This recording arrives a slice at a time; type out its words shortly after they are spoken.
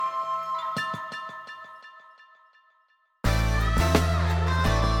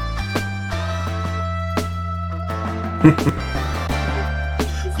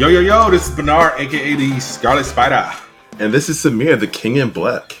Yo, this is Bernard, aka the Scarlet Spider. And this is Samir, the King in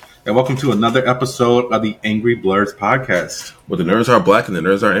Black. And welcome to another episode of the Angry Blurs podcast. Where the nerds are black and the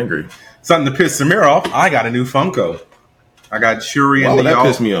nerds are angry. Something to piss Samir off, I got a new Funko. I got Shuri and Why would that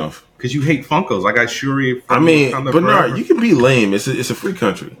piss me off? Because you hate Funkos. I got Shuri from Bernard, forever. You can be lame. It's a free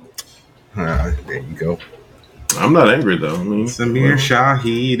country. There you go. I'm not angry, though. Samir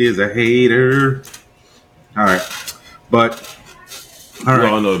Shahid is a hater. All right. But... We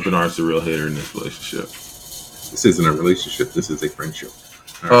all know Bernard's the real hater in this relationship. This isn't a relationship. This is a friendship.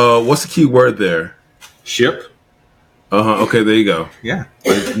 Right. What's the key word there? Ship. Okay, there you go. Yeah.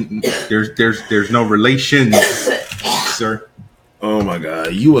 There's no relations, sir. Oh my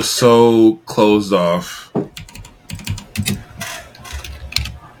God, you are so closed off.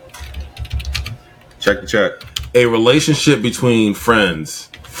 Check the chat. A relationship between friends.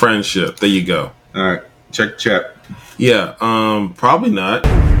 Friendship. There you go. All right. Check the chat. Yeah, probably not.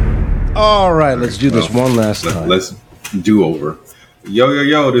 All right, let's do this one last time. Let's do over.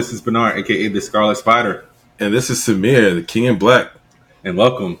 Yo, this is Bernard, aka the Scarlet Spider. And this is Samir, the King in Black. And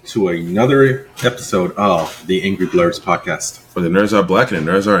welcome to another episode of the Angry Blurs podcast. Where the nerds are black and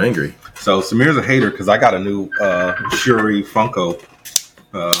the nerds are angry. So Samir's a hater because I got a new Shuri Funko.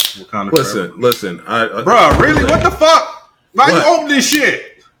 Listen. Bro, really? What the fuck? Why you open this shit?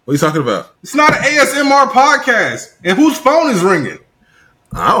 What are you talking about? It's not an ASMR podcast. And whose phone is ringing?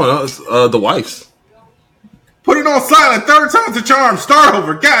 I don't know. It's the wife's. Put it on silent. Third time's a charm. Start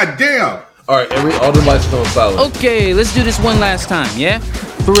over. God damn. All right, all the lights on silent. Okay, let's do this one last time, yeah?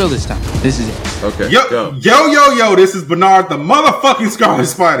 For real this time. This is it. Okay, go. Yo, this is Bernard, the motherfucking Scarlet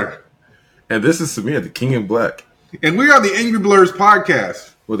Spider. And this is Samir, the King in Black. And we are the Angry Blurs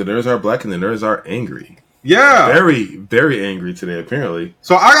podcast. Where the nerds are black and the nerds are angry. Yeah. Very, very angry today, apparently.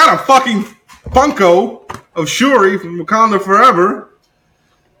 So I got a fucking Funko of Shuri from Wakanda Forever.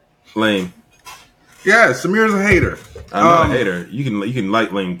 Lame. Yeah, Samir's a hater. I'm not a hater. You can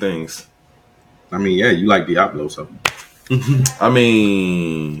like lame things. I mean, yeah, you like Diablo, so. I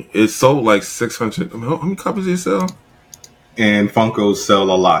mean, it sold like 600. How many copies did it sell? And Funkos sell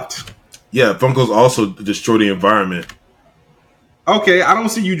a lot. Yeah, Funkos also destroy the environment. Okay, I don't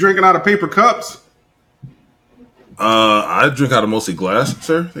see you drinking out of paper cups. I drink out of mostly glass,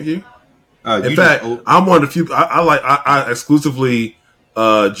 sir. Thank you. In fact, I'm one of the few. I exclusively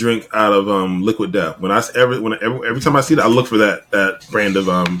drink out of Liquid Death. Every time I see that, I look for that brand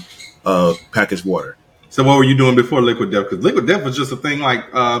of packaged water. So what were you doing before Liquid Death? Because Liquid Death was just a thing like.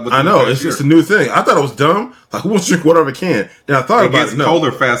 I know it's just a new thing. I thought it was dumb. Like, who wants to drink water of a can? Then I thought about it. It gets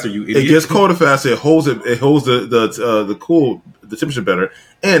colder faster, you idiot. It gets colder faster. It holds the temperature better,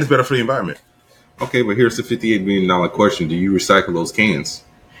 and it's better for the environment. Okay, but here's the $58 million question: do you recycle those cans?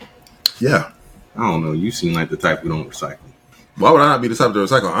 Yeah. I don't know. You seem like the type who don't recycle. Why would I not be the type to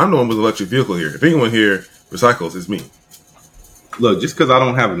recycle? I'm the one with an electric vehicle here. If anyone here recycles, it's me. Look, just because I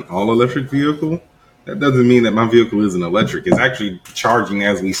don't have an all-electric vehicle, that doesn't mean that my vehicle isn't electric. It's actually charging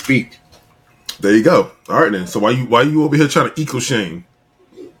as we speak. There you go. All right, then. So why you over here trying to eco-shame?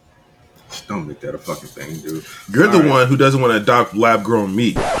 Just don't make that a fucking thing, dude. You're the one who doesn't want to adopt lab-grown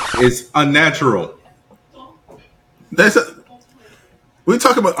meat. It's unnatural. We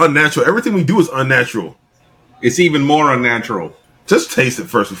talk about unnatural. Everything we do is unnatural. It's even more unnatural. Just taste it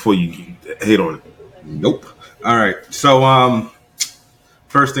first before you hate on it. Nope. All right. So,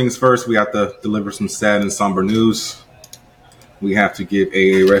 first things first, we have to deliver some sad and somber news. We have to give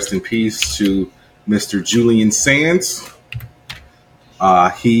a rest in peace to Mr. Julian Sands.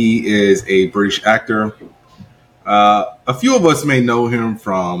 He is a British actor. A few of us may know him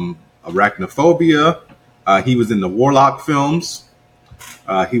from Arachnophobia. He was in the Warlock films.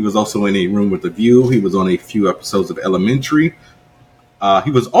 He was also in A Room with a View. He was on a few episodes of Elementary. He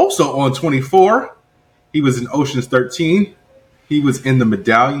was also on 24. He was in Ocean's 13. He was in The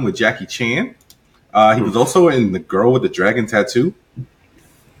Medallion with Jackie Chan. He was also in The Girl with the Dragon Tattoo,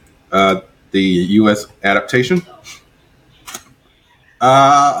 the U.S. adaptation.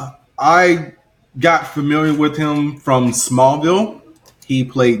 I got familiar with him from Smallville. He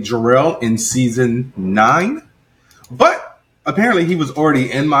played Jor-El in season 9. But apparently he was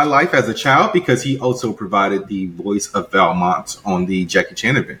already in my life as a child because he also provided the voice of Valmont on the Jackie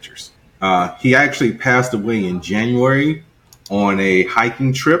Chan adventures. He actually passed away in January on a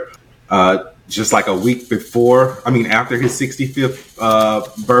hiking trip, just like a week after his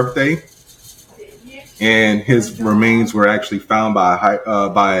 65th birthday. And his remains were actually found by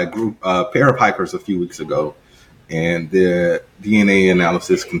a pair of hikers a few weeks ago. And the DNA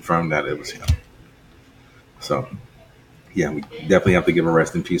analysis confirmed that it was him. So, yeah, we definitely have to give a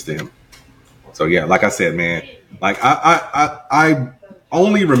rest in peace to him. So, yeah, like I said, man, Like I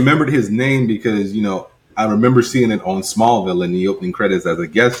only remembered his name because I remember seeing it on Smallville in the opening credits as a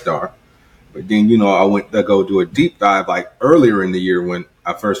guest star. But then I went to go do a deep dive like earlier in the year when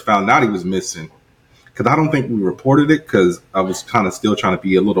I first found out he was missing. Because I don't think we reported it because I was kind of still trying to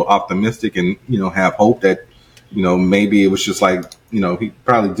be a little optimistic and have hope that maybe it was just like he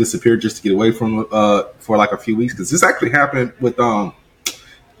probably disappeared just to get away from for like a few weeks, because this actually happened with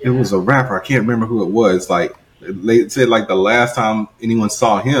it was a rapper. I can't remember who it was. Like they said, like the last time anyone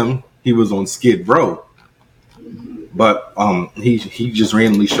saw him, he was on Skid Row. But he just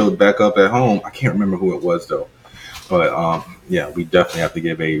randomly showed back up at home. I can't remember who it was though. But yeah, we definitely have to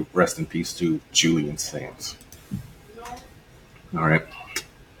give a rest in peace to Julian Sands. All right.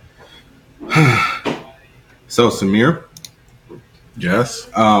 So Samir, yes.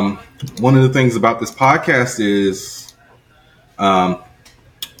 One of the things about this podcast is,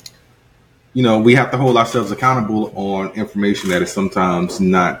 we have to hold ourselves accountable on information that is sometimes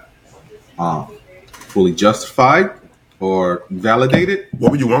not fully justified or validated.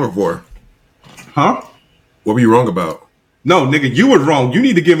 What were you wrong for? Huh? What were you wrong about? No, nigga, you were wrong. You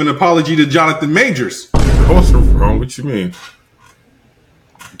need to give an apology to Jonathan Majors. I wasn't wrong. What you mean?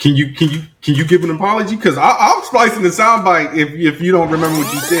 Can you give an apology? Because I'll splice in the soundbite if you don't remember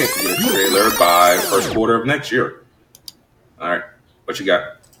what you said. Trailer by first quarter of next year. All right, what you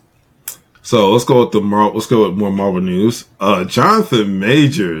got? So let's go with more Marvel news. Jonathan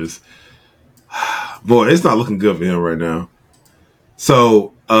Majors, boy, it's not looking good for him right now.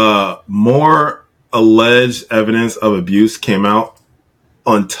 So more alleged evidence of abuse came out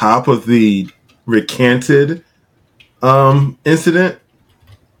on top of the recanted incident.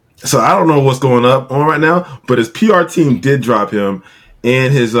 So I don't know what's going on right now, but his PR team did drop him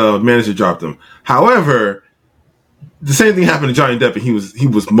and his manager dropped him. However, the same thing happened to Johnny Depp, and he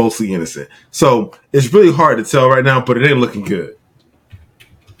was mostly innocent. So it's really hard to tell right now, but it ain't looking good.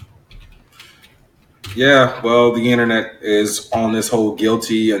 Yeah, well, the internet is on this whole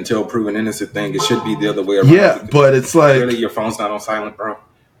guilty until proven innocent thing. It should be the other way around. Yeah, but it's like... Really, your phone's not on silent, bro?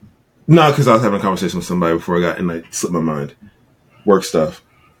 No, because I was having a conversation with somebody before I got and I slipped my mind. Work stuff.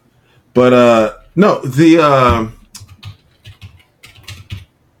 But, no,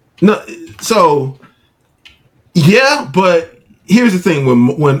 no, so, yeah, but here's the thing.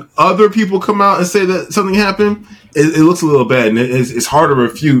 When other people come out and say that something happened, it looks a little bad, and it's hard to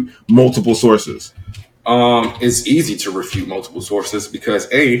refute multiple sources. It's easy to refute multiple sources because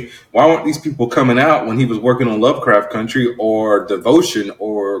why weren't these people coming out when he was working on Lovecraft Country or Devotion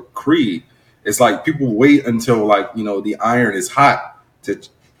or Creed? It's like people wait until the iron is hot to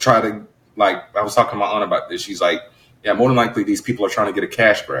try to I was talking to my aunt about this. She's like, yeah, more than likely these people are trying to get a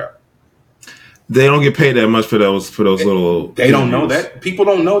cash grab. They don't get paid that much for those little. They interviews. Don't know that. People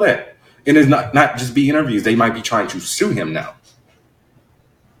don't know that, and it's not just be interviews. They might be trying to sue him now.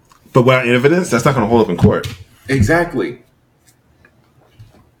 But without evidence, that's not going to hold up in court. Exactly.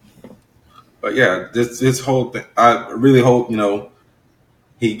 But yeah, this whole thing, I really hope,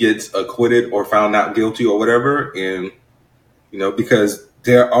 he gets acquitted or found not guilty or whatever. And, because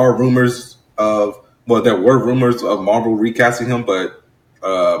there were rumors of Marvel recasting him, but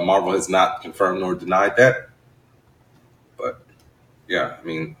Marvel has not confirmed nor denied that. But yeah, I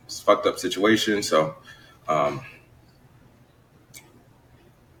mean, it's a fucked up situation. So,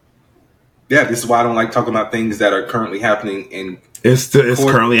 yeah, this is why I don't like talking about things that are currently happening in. It's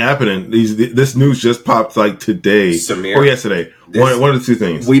currently happening. This news just popped today or yesterday. One of the two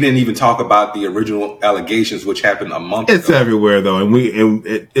things. We didn't even talk about the original allegations, which happened a month ago. It's everywhere though, and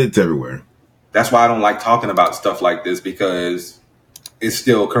it's everywhere. That's why I don't like talking about stuff like this because it's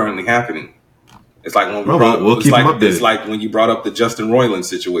still currently happening. It's like when it's like when you brought up the Justin Roiland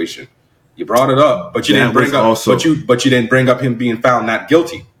situation. You brought it up, but you didn't bring up but you didn't bring up him being found not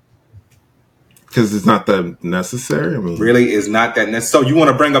guilty. Because it's not that necessary. I mean, really, is not that necessary. So you want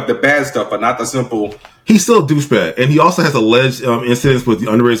to bring up the bad stuff, but not the simple. He's still a douchebag, and he also has alleged incidents with the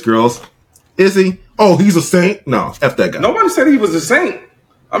underage girls. Is he? Oh, he's a saint? No, F that guy. Nobody said he was a saint.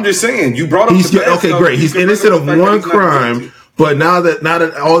 I'm just saying you brought up. The bad stuff. Great. He's innocent of one crime, but now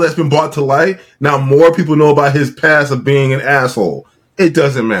that all that's been brought to light, now more people know about his past of being an asshole. It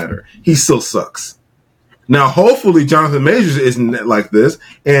doesn't matter. He still sucks. Now, hopefully, Jonathan Majors isn't like this,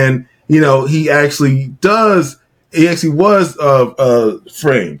 and. He actually was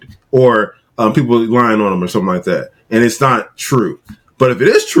framed or people lying on him or something like that. And it's not true. But if it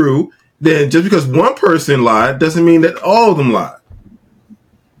is true, then just because one person lied doesn't mean that all of them lied.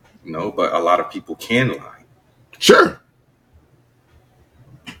 No, but a lot of people can lie. Sure.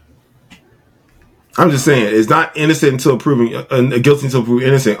 I'm just saying it's not innocent until proven guilty until proven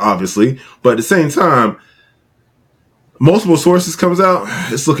innocent, obviously. But at the same time, multiple sources comes out,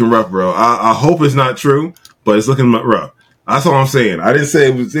 it's looking rough, bro. I hope it's not true, but it's looking rough. That's all I'm saying. I didn't say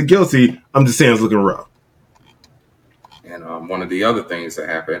it was guilty. I'm just saying it's looking rough. And one of the other things that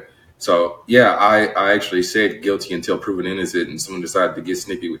happened. So, yeah, I actually said guilty until proven innocent, and someone decided to get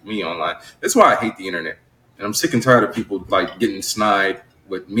snippy with me online. That's why I hate the internet. And I'm sick and tired of people like getting snide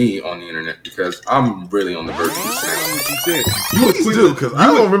with me on the internet because I'm really on the verge of this. You do, because I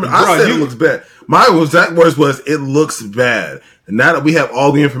don't remember. I said it looks bad. My exact words was, it looks bad. And now that we have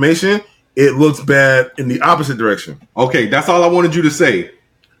all the information, it looks bad in the opposite direction. Okay, that's all I wanted you to say.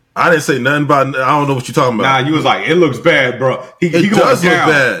 I didn't say nothing about. I don't know what you're talking about. Nah, you was like, it looks bad, bro. It does look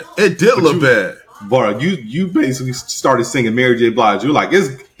bad. It did look bad, bro. You basically started singing Mary J. Blige. You're like,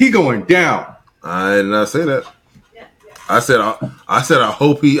 he going down. I did not say that. I said I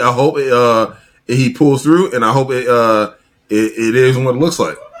hope he pulls through, and I hope it is what it looks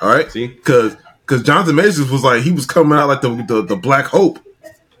like. All right, see, because Jonathan Majors was like, he was coming out like the Black Hope.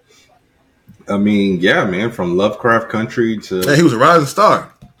 I mean, yeah, man, from Lovecraft Country to he was a rising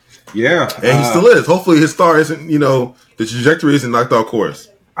star. Yeah, and he still is. Hopefully, his star isn't, the trajectory isn't knocked off course.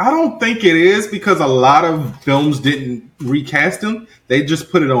 I don't think it is, because a lot of films didn't recast him; they just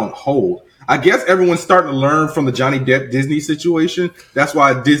put it on hold. I guess everyone's starting to learn from the Johnny Depp Disney situation. That's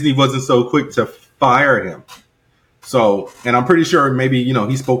why Disney wasn't so quick to fire him. So, and I'm pretty sure maybe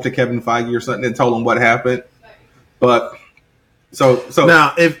he spoke to Kevin Feige or something and told him what happened. But so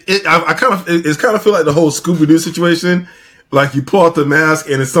now, I kind of feel like the whole Scooby-Doo situation. Like, you pull out the mask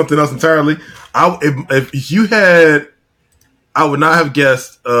and it's something else entirely. If you had, I would not have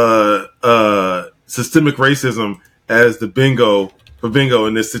guessed systemic racism as the bingo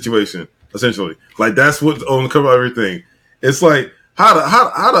in this situation. Essentially, like, that's what's on the cover of everything. It's like, how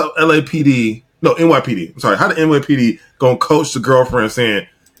the LAPD, no, NYPD. I'm sorry, how the NYPD gonna coach the girlfriend saying,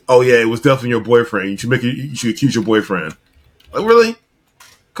 "Oh yeah, it was definitely your boyfriend. You should accuse your boyfriend." Like, really?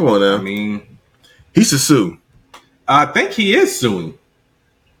 Come on now. I mean, he should sue. I think he is suing,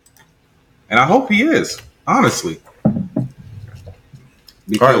 and I hope he is, honestly.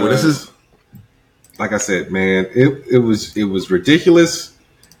 Because, all right, well, this is, like I said, man, it was ridiculous,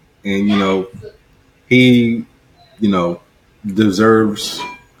 and he deserves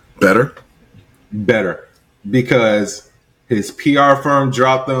better because his PR firm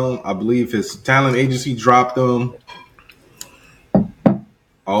dropped him. I believe his talent agency dropped him.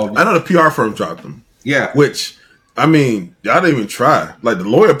 I know the PR firm dropped him. Yeah, which, I mean, y'all didn't even try. Like, the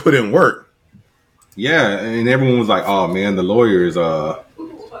lawyer put in work. Yeah, and everyone was like, "Oh man, the lawyers.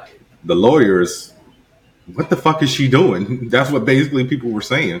 What the fuck is she doing?" That's what basically people were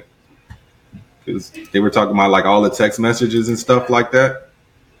saying, because they were talking about like all the text messages and stuff like that.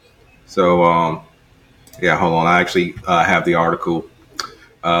 So, yeah, hold on. I actually have the article,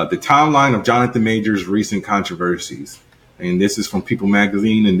 the timeline of Jonathan Majors' recent controversies. And this is from People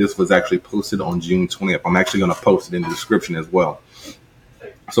Magazine, and this was actually posted on June 20th. I'm actually going to post it in the description as well.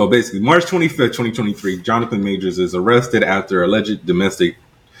 So basically, March 25th, 2023, Jonathan Majors is arrested after alleged domestic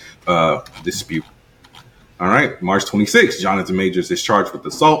dispute. All right, March 26th, Jonathan Majors is charged with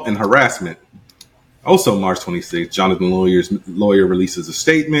assault and harassment. Also, March 26th, Jonathan lawyer releases a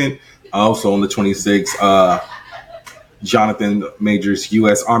statement. Also on the 26th, Jonathan Majors'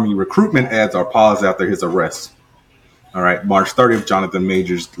 U.S. Army recruitment ads are paused after his arrest. All right, March 30th, Jonathan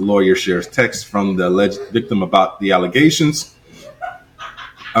Majors' lawyer shares text from the alleged victim about the allegations.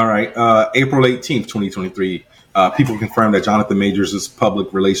 All right, April 18th, 2023, people confirm that Jonathan Majors'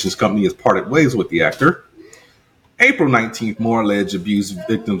 public relations company has parted ways with the actor. April 19th, more alleged abuse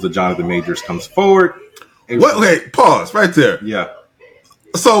victims of Jonathan Majors comes forward. Okay, pause right there. Yeah.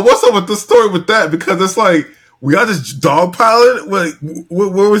 So what's up with the story with that? Because it's like, we got this dogpilot.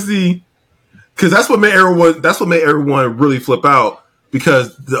 Where was the? Because that's what made everyone really flip out,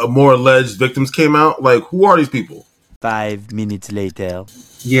 because the more alleged victims came out. Like, who are these people? 5 minutes later.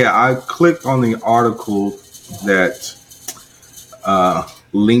 Yeah, I clicked on the article that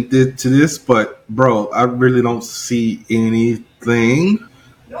linked it to this, but bro, I really don't see anything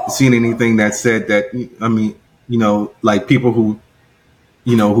that said that. I mean, like people who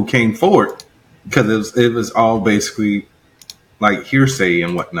came forward, because it was all basically like hearsay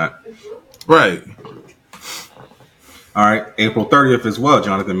and whatnot. Right. All right. April 30th as well,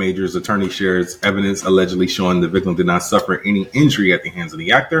 Jonathan Majors' attorney shares evidence allegedly showing the victim did not suffer any injury at the hands of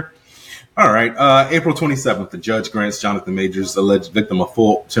the actor. All right. April 27th, the judge grants Jonathan Majors' alleged victim a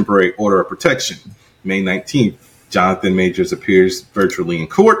full temporary order of protection. May 19th, Jonathan Majors appears virtually in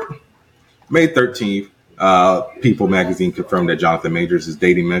court. May 13th, People Magazine confirmed that Jonathan Majors is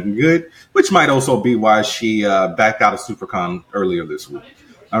dating Megan Good, which might also be why she backed out of SuperCon earlier this week.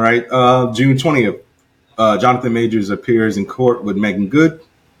 All right. June 20th, Jonathan Majors appears in court with Megan Good,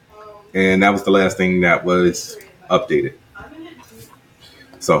 and that was the last thing that was updated.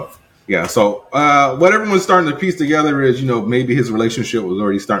 So, yeah. So, what everyone's starting to piece together is, maybe his relationship was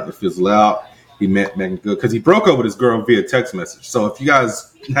already starting to fizzle out. He met Megan Good because he broke up with his girl via text message. So, if you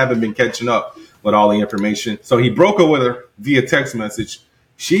guys haven't been catching up with all the information, so he broke up with her via text message.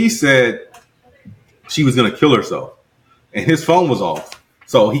 She said she was going to kill herself, and his phone was off.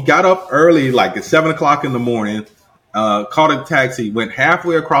 So he got up early, like at 7:00 in the morning, called a taxi, went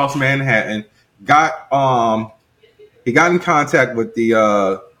halfway across Manhattan, he got in contact with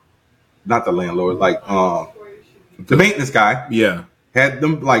the not the landlord, like the maintenance guy. Yeah. Had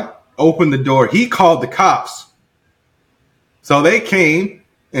them like open the door. He called the cops. So they came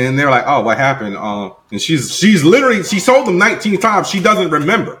and they're like, "Oh, what happened?" And she's literally, she told them 19 times she doesn't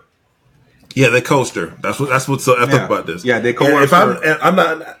remember. Yeah, they coached her. That's what's so epic about this. Yeah, they coerced her.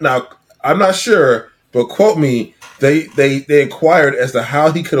 I'm not sure, but quote me. They inquired as to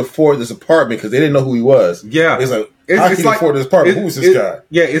how he could afford this apartment because they didn't know who he was. Yeah, it's like how can he afford this apartment? Who's this guy?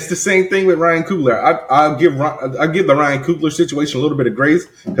 Yeah, it's the same thing with Ryan Coogler. I give the Ryan Coogler situation a little bit of grace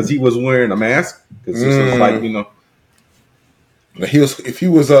because he was wearing a mask. Because it's like, if he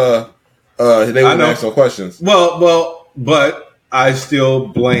was they wouldn't ask no questions. Well, but I still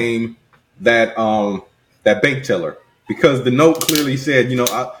blame that bank teller because the note clearly said,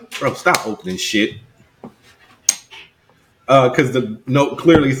 bro, stop opening shit. Because the note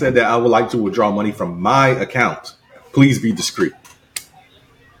clearly said that I would like to withdraw money from my account. Please be discreet.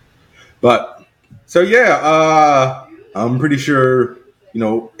 But so yeah, I'm pretty sure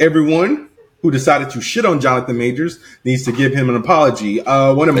everyone who decided to shit on Jonathan Majors needs to give him an apology.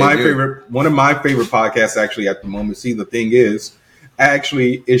 One of my favorite podcasts actually at the moment. See, the thing is, I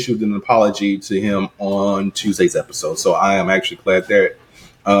actually issued an apology to him on Tuesday's episode, so I am actually glad that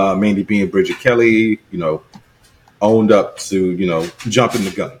mainly being Bridget Kelly, owned up to jumping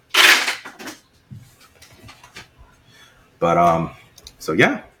the gun. But so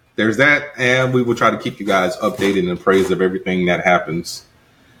yeah, there's that, and we will try to keep you guys updated and appraised of everything that happens.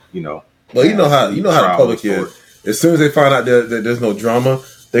 Well, you know how the public is. As soon as they find out that there's no drama,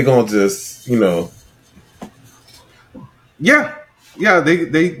 they're gonna just Yeah,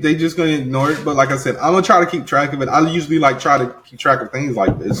 they just gonna ignore it. But like I said, I'm gonna try to keep track of it. I usually try to keep track of things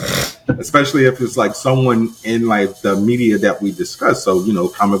like this, especially if it's like someone in like the media that we discuss. So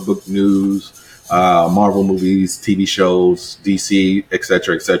comic book news, Marvel movies, TV shows, DC,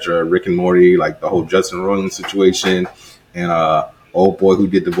 etc., Rick and Morty, like the whole Justin Roiland situation, and old boy who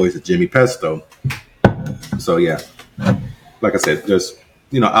did the voice of Jimmy Pesto. So yeah, like I said, just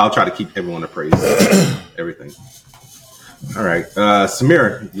I'll try to keep everyone appraised of everything. All right,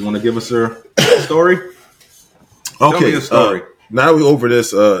 Samir, you want to give us a story? Okay, Tell me a story. Now we over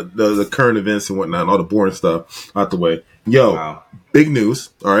this the current events and whatnot, and all the boring stuff out the way. Wow. Big news!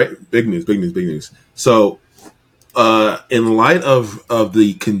 All right, big news. So, in light of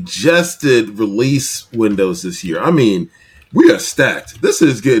the congested release windows this year, I mean, we are stacked. This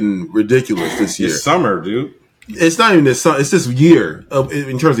is getting ridiculous this year. It's summer, dude. It's not even this summer. It's this year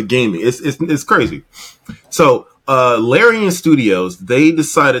in terms of gaming. It's crazy. So. Larian Studios, they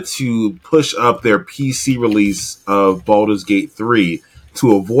decided to push up their PC release of Baldur's Gate 3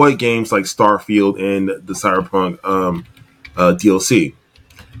 to avoid games like Starfield and the Cyberpunk DLC.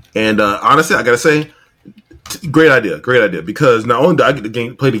 And honestly, I gotta say, great idea, because not only do I get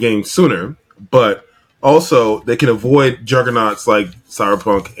to play the game sooner, but also they can avoid juggernauts like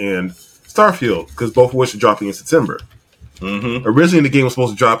Cyberpunk and Starfield, because both of which are dropping in September. Mm-hmm. Originally, the game was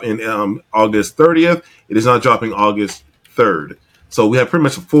supposed to drop in August 30th. It is not dropping August 3rd. So we have pretty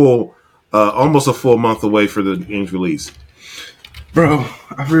much almost a full month away for the game's release. Bro,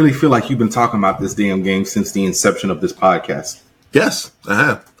 I really feel like you've been talking about this damn game since the inception of this podcast. Yes, I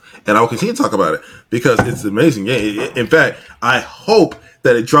have. And I will continue to talk about it because it's an amazing game. In fact, I hope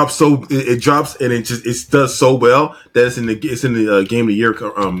that it drops and it does so well that it's in the game of the year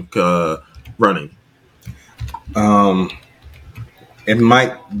running. It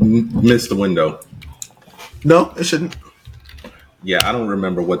might miss the window. No, it shouldn't. Yeah, I don't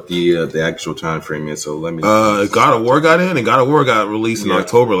remember what the actual time frame is. So let me. God of War got in, and God of War got released in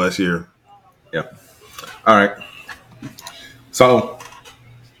October last year. Yeah. All right. So.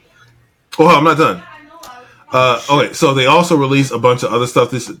 Oh, I'm not done. Okay, so they also released a bunch of other stuff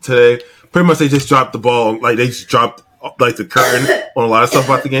today. Pretty much, they just dropped the ball. Like they just dropped like the curtain on a lot of stuff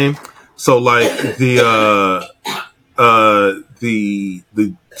about the game. So like the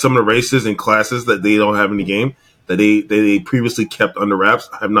some of the races and classes that they don't have in the game that they previously kept under wraps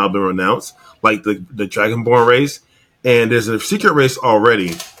have now been announced, like the Dragonborn race, and there's a secret race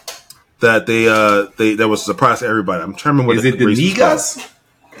already that they that was a surprise to everybody. I'm trying to remember. Is it the Negas?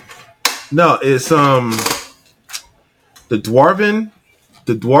 No, it's the Dwarven,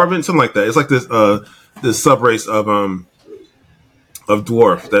 something like that. It's like this sub race of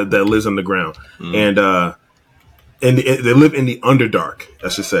dwarf that lives underground, and they live in the Underdark, I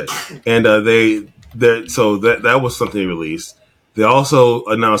should say, and so that was something they released. They also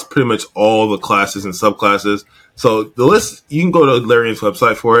announced pretty much all the classes and subclasses. So the list, you can go to Larian's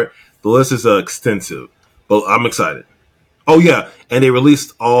website for it. The list is extensive, but I'm excited. Oh yeah, and they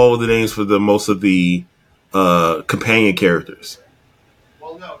released all the names for most of the companion characters.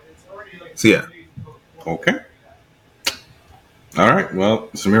 So yeah. Okay. All right. Well,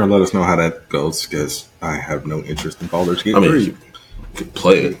 Samira, let us know how that goes because I have no interest in Baldur's Gate 3. You could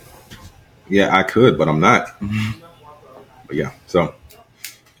play it. Yeah, I could, but I'm not. But yeah. So,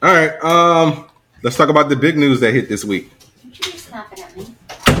 all right. Let's talk about the big news that hit this week.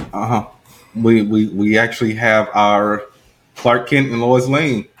 We actually have our Clark Kent and Lois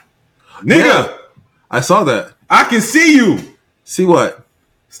Lane. Nigga, yeah, I saw that. I can see you. See what?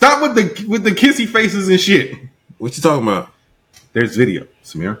 Stop with the kissy faces and shit. What you talking about? There's video,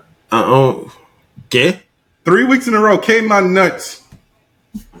 Samir. Okay. 3 weeks in a row, came my nuts.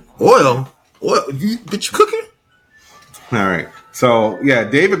 Oil? What? Did you cooking? All right. So yeah,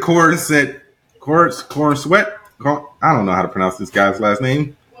 David Corn Sweat. I don't know how to pronounce this guy's last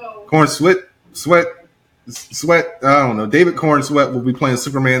name. Corn Sweat. I don't know. David Corn Sweat will be playing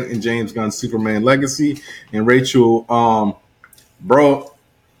Superman in James Gunn's Superman Legacy, and Rachel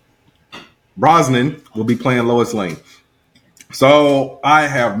Brosnan will be playing Lois Lane. So I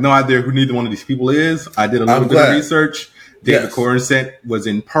have no idea who neither one of these people is. I did a little bit of research. David Cornsett was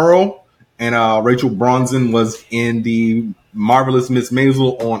in Pearl, and Rachel Bronson was in the Marvelous Miss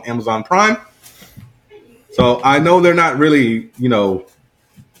Maisel on Amazon Prime. So I know they're not really,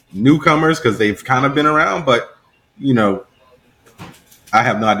 newcomers because they've kind of been around, but I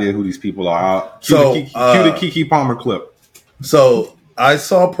have no idea who these people are. Cue the Keke Palmer clip. So I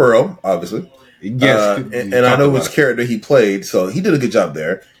saw Pearl, obviously. Yes, and I know which character he played, so he did a good job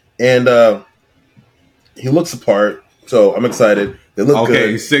there. And he looks the part, so I'm excited. They look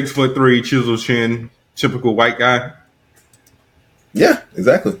good. 6'3", chisel chin, typical white guy. Yeah,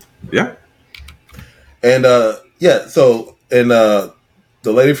 exactly. Yeah. And the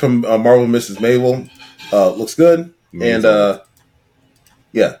lady from Marvel Mrs. Maisel looks good. And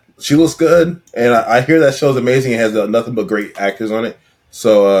she looks good. And I hear that show's amazing. It has nothing but great actors on it.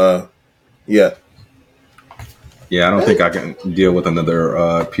 So yeah. Yeah, I don't think I can deal with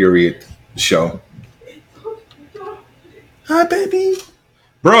another period show. Hi, baby.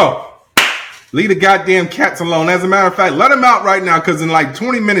 Bro, leave the goddamn cats alone. As a matter of fact, let them out right now because in like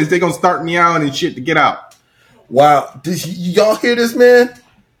 20 minutes, they're going to start meowing and shit to get out. Wow. Did y'all hear this, man?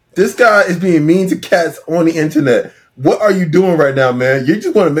 This guy is being mean to cats on the internet. What are you doing right now, man? You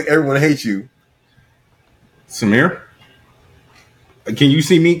just want to make everyone hate you. Samir? Can you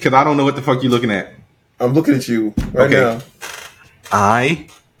see me? Because I don't know what the fuck you're looking at. I'm looking at you right now. I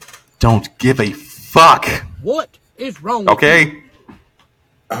don't give a fuck. What is wrong? Okay.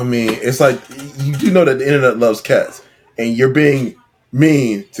 I mean, it's like you do know that the internet loves cats, and you're being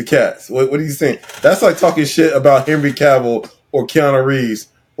mean to cats. What are you saying? That's like talking shit about Henry Cavill or Keanu Reeves,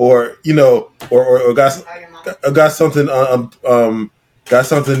 or or got something got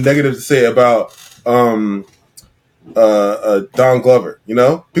something negative to say about Don Glover.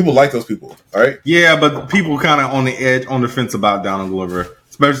 People like those people, all right? Yeah, but people kind of on the edge, on the fence about Donald Glover,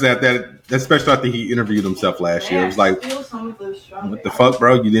 especially after he interviewed himself last year. It was like, what the fuck,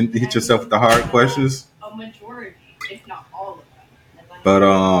 bro? You didn't hit yourself with the hard questions. A majority, if not all of them. But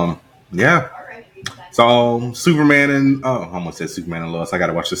yeah. So Superman and I almost said Superman and Lois. I got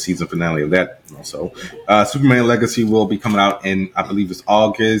to watch the season finale of that also. Superman Legacy will be coming out in, I believe it's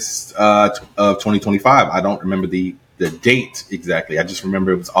August of 2025. I don't remember the date exactly. I just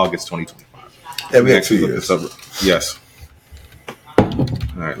remember it was August 2025. Yeah, we had 2 years. Yes. All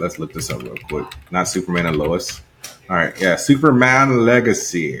right, let's look this up real quick. Not Superman and Lois. All right, yeah, Superman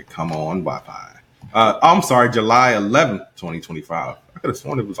Legacy. Come on, Wi-Fi. I'm sorry, July 11th, 2025. I could have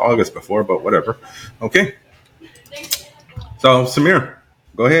sworn it was August before, but whatever. Okay. So, Samir,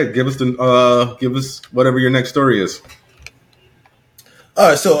 go ahead. Give us whatever your next story is. All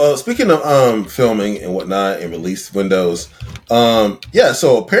right. So, speaking of filming and whatnot and release windows,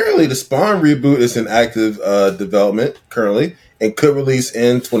 so apparently the Spawn reboot is in active development currently and could release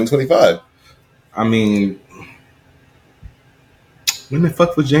in 2025. I mean, when the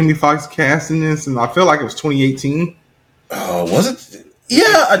fuck was Jamie Foxx casting this? And I feel like it was 2018. Oh, was it?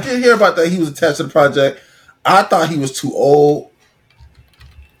 Yeah, I did hear about that. He was attached to the project. I thought he was too old.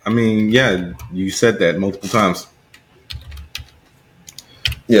 I mean, yeah, you said that multiple times.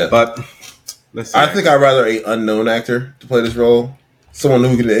 Yeah, but let's see. I think I'd rather an unknown actor to play this role. Someone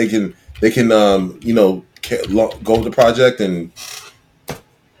who they can go with the project and.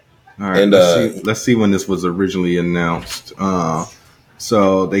 All right, let's see when this was originally announced.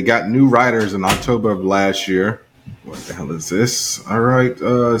 So they got new writers in October of last year. What the hell is this? All right,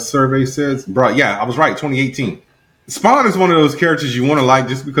 survey says, bro, yeah, I was right, 2018. Spawn is one of those characters you want to like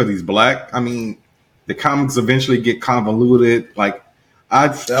just because he's black. I mean, the comics eventually get convoluted. Like, I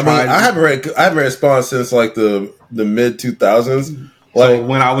haven't read Spawn since like the mid 2000s. Like, so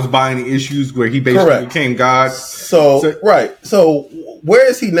when I was buying the issues where he basically became God. So right. So where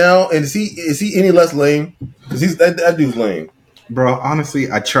is he now? And is he any less lame? Because he's that dude's lame. Bro,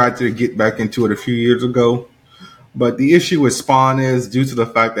 honestly, I tried to get back into it a few years ago. But the issue with Spawn is due to the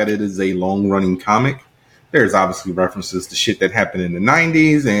fact that it is a long-running comic. There's obviously references to shit that happened in the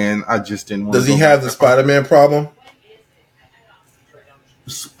 90s, and I just didn't want to. Does he have the Spider-Man problem?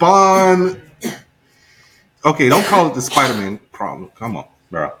 Spawn. Okay, don't call it the Spider-Man problem. Come on,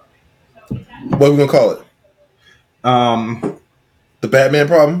 bro. What are we gonna call it? The Batman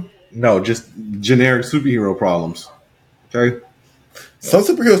problem? No, just generic superhero problems. Okay. Some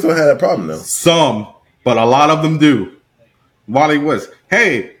superheroes don't have that problem though. Some, but a lot of them do. Wally West.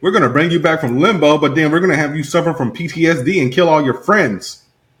 Hey, we're gonna bring you back from limbo, but then we're gonna have you suffer from PTSD and kill all your friends.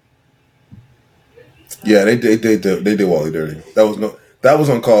 Yeah, they did Wally dirty. That was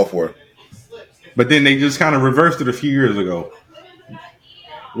uncalled for. But then they just kind of reversed it a few years ago.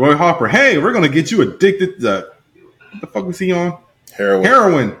 Roy Harper. Hey, we're gonna get you addicted to what the fuck was he on?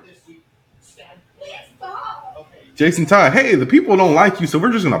 Heroin. Jason Todd. Hey, the people don't like you, so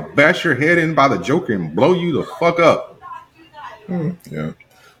we're just gonna bash your head in by the Joker and blow you the fuck up. Yeah,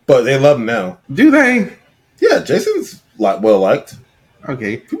 but they love him now. Do they? Yeah, Jason's well liked.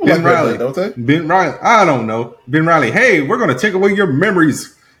 Okay, people Ben like Riley, don't they? Ben Riley. I don't know. Ben Riley. Hey, we're gonna take away your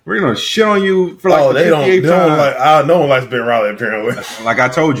memories. We're gonna shit on you for like they don't like. No one likes Ben Riley apparently. Like I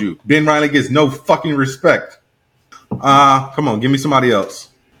told you, Ben Riley gets no fucking respect. Come on, give me somebody else.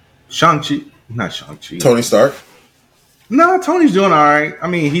 Shang-Chi, not Shang-Chi. Tony Stark. No, Tony's doing all right. I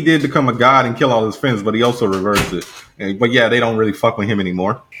mean, he did become a god and kill all his friends, but he also reversed it. But yeah, they don't really fuck with him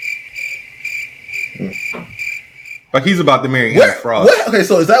anymore. But he's about to marry Anna Frost. Okay,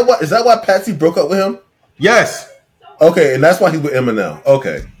 so is that why Patsy broke up with him? Yes. Okay, and that's why he's with Emma now.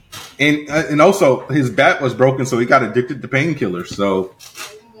 Okay. And also his bat was broken, so he got addicted to painkillers. So,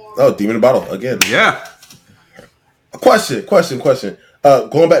 demon in a bottle again. Yeah. Question.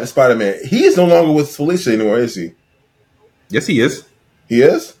 Going back to Spider-Man, he is no longer with Felicia anymore, is he? Yes, he is. He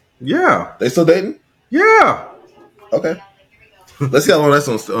is? Yeah. They still dating? Yeah. Okay. Let's see how long that's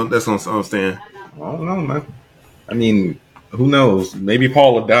on Stan. I don't know, man. I mean, who knows? Maybe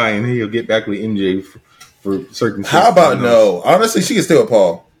Paul will die and he'll get back with MJ for certain. How about no? Honestly, she can stay with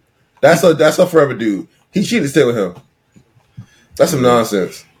Paul. That's a forever dude. She can stay with him. That's some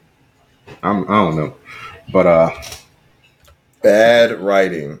nonsense. I don't know, but bad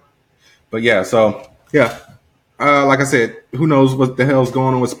writing. But yeah, so yeah. Like I said, who knows what the hell's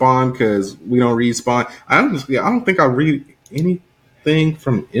going on with Spawn because we don't read Spawn. I don't think I read anything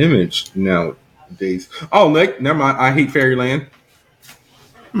from Image nowadays. Oh, never mind. I hate Fairyland.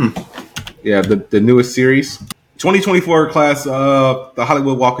 Yeah, the newest series. 2024 class of the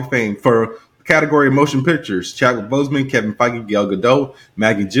Hollywood Walk of Fame for the category of motion pictures. Chadwick Boseman, Kevin Feige, Gal Gadot,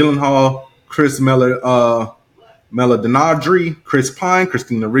 Maggie Gyllenhaal, Chris Meledandri, Chris Pine,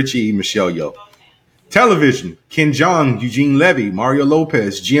 Christina Ricci, Michelle Yeoh. Television, Ken Jeong, Eugene Levy, Mario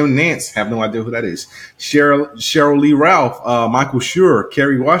Lopez, Jim Nance, have no idea who that is, Cheryl Lee Ralph, Michael Schur,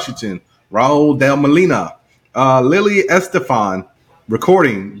 Kerry Washington, Raul Del Molina, Lily Estefan,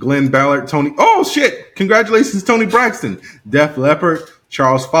 recording, Glenn Ballard, Tony, oh shit, congratulations Tony Braxton, Def Leppard,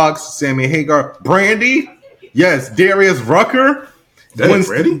 Charles Fox, Sammy Hagar, Brandy, yes, Darius Rucker,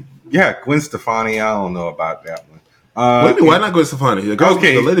 Brandy? Yeah, Gwen Stefani, I don't know about that one. Why not Gwen Stefani? The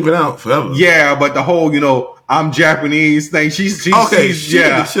lady been out forever. Yeah, but the whole, I'm Japanese thing. She's okay. She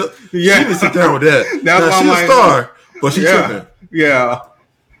didn't sit down with that. That's why she's a star, but she's tripping. Yeah,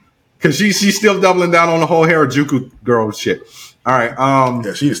 because she's still doubling down on the whole Harajuku girl shit. All right.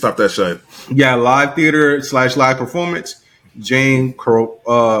 Yeah, she need to stop that shit. Yeah, live theater / live performance. Jane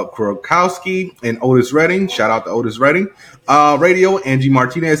Krokowski and Otis Redding. Shout out to Otis Redding. Radio, Angie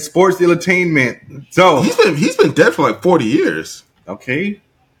Martinez. Sports Entertainment. So he's been dead for like 40 years. Okay.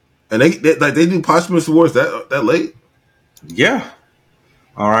 And they do posthumous awards that late. Yeah.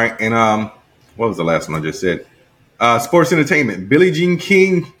 All right. And what was the last one I just said? Sports Entertainment. Billie Jean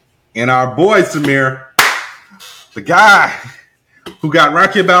King and our boy Samir, the guy who got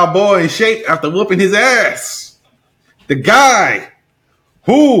Rocky Balboa in shape after whooping his ass. The guy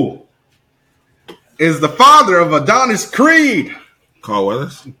who is the father of Adonis Creed. Carl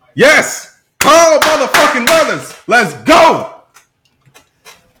Weathers? Yes! Carl motherfucking Weathers! Let's go!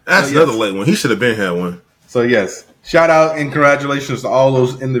 That's another late one. He should have been had one. So, yes. Shout out and congratulations to all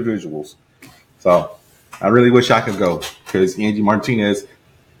those individuals. So, I really wish I could go because Angie Martinez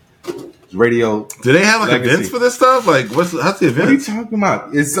radio. Do they have like events for this stuff? Like, how's the event? What are you talking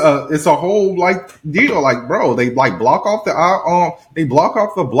about? It's a whole like deal. Like, bro, they like block off the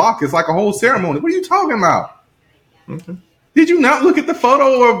block. It's like a whole ceremony. What are you talking about? Okay. Did you not look at the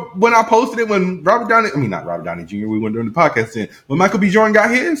photo of when I posted it when not Robert Downey Jr. We went doing the podcast then when Michael B. Jordan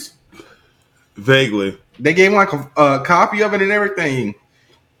got his? Vaguely. They gave him like a copy of it and everything.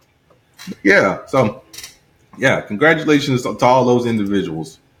 Yeah. So, yeah. Congratulations to all those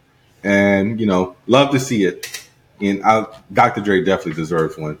individuals. And, love to see it. And Dr. Dre definitely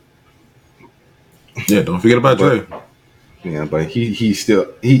deserves one. Yeah, don't forget about Dre. Yeah, but he's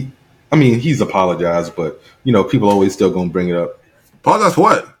apologized, but, people always still going to bring it up. Apologize for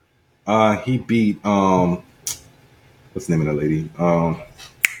what? He beat, what's the name of that lady?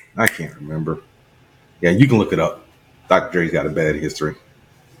 I can't remember. Yeah, you can look it up. Dr. Dre's got a bad history.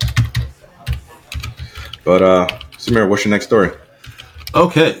 But, Samir, what's your next story?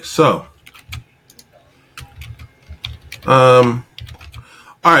 Okay, so, all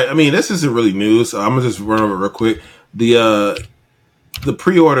right. I mean, this isn't really news. So I'm gonna just run over it real quick. The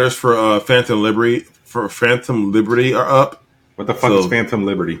pre-orders for Phantom Liberty are up. What the fuck is Phantom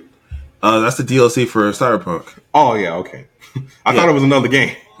Liberty? That's the DLC for Cyberpunk. Oh yeah, okay. I thought it was another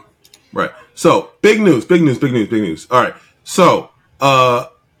game. Right. So big news. All right. So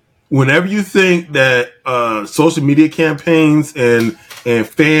whenever you think that social media campaigns and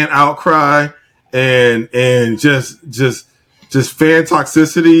fan outcry and just fan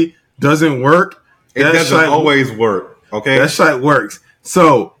toxicity doesn't work, it doesn't always work. Okay, that shit works.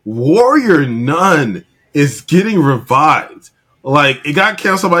 So Warrior Nun is getting revived. Like, it got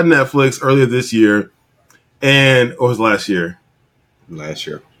canceled by Netflix earlier this year, or was it last year? Last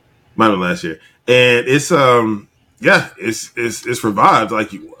year, might have been last year, and it's it's revived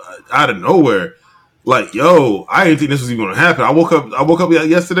like out of nowhere. Like, yo, I didn't think this was even going to happen. I woke up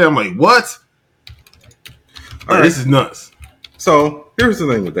yesterday. I'm like, what? All right, this is nuts. So here's the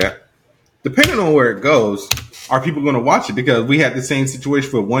thing with that. Depending on where it goes, are people going to watch it? Because we had the same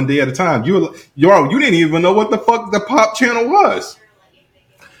situation for one day at a time. You didn't even know what the fuck the pop channel was.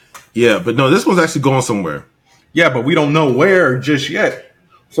 Yeah, but no, this one's actually going somewhere. Yeah, but we don't know where just yet.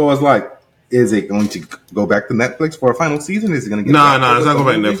 So it's like, is it going to go back to Netflix for a final season? Is it going to get? No, it's not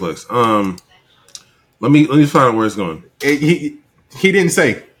going back to Netflix. Let me find out where it's going. He didn't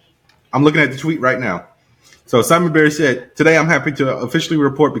say. I'm looking at the tweet right now. So Simon Berry said, "Today I'm happy to officially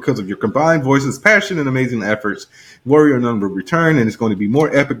report because of your combined voices, passion, and amazing efforts, Warrior Nun will return, and it's going to be more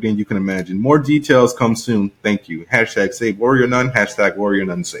epic than you can imagine. More details come soon. Thank you. Hashtag save Warrior Nun. Hashtag Warrior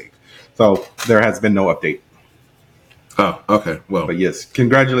Nun save." So there has been no update. Oh, okay. Well, but yes,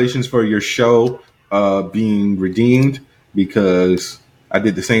 congratulations for your show being redeemed, because I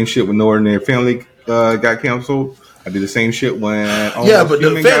did the same shit when No Ordinary Family got canceled. I did the same shit when but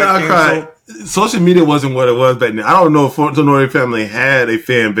the fan outcry, social media wasn't what it was back then. I don't know if No Ordinary Family had a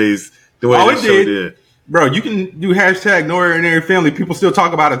fan base the way that show did. Bro, you can do hashtag No Ordinary Family. People still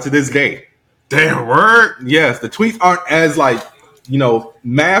talk about it to this day. Damn, word? Yes, the tweets aren't as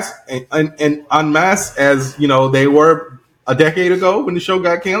mass and unmasked as they were a decade ago when the show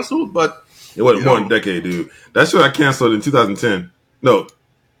got canceled. But it wasn't more than a decade, dude. That show got canceled in 2010. No,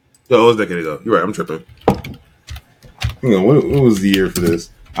 it was a decade ago. You're right. I'm tripping. Hang on, what was the year for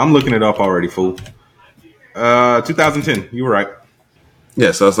this? I'm looking it up already, fool. 2010. You were right.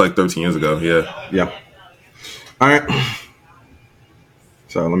 Yeah, so that's like 13 years ago. Yeah. All right.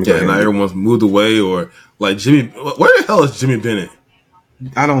 So let me. Yeah, now everyone's moved away, or like Jimmy. Where the hell is Jimmy Bennett?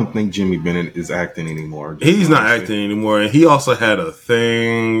 I don't think Jimmy Bennett is acting anymore. He's not acting anymore, and he also had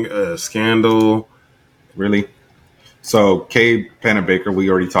a scandal. Really? So Kay Panabaker, we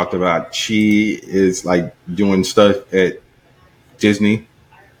already talked about. She is like doing stuff at Disney.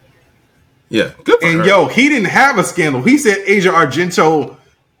 Yeah, good for her. Yo, he didn't have a scandal. He said Asia Argento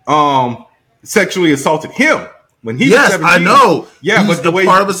sexually assaulted him when he was 17. I know. Yeah, he's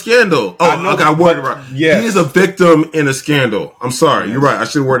part of a scandal. Oh, I got worded right. Yeah, he's a victim in a scandal. I'm sorry, you're right. I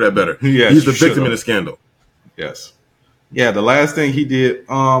should word that better. Yes, he's the victim in a scandal. Yes. Yeah, the last thing he did,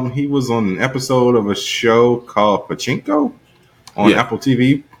 he was on an episode of a show called Pachinko on Apple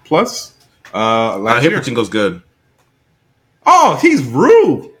TV Plus. I hear Pachinko's good. Oh, he's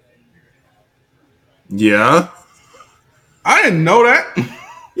rude. Yeah. I didn't know that.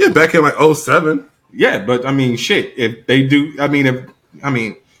 Yeah, back in like 07. Yeah, but I mean, shit. If they do,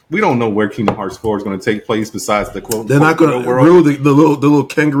 we don't know where Kingdom Hearts 4 is going to take place besides the quote. They're not going to rule the little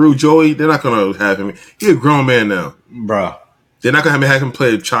kangaroo Joey. They're not going to have him. He's a grown man now, bruh. They're not going to have him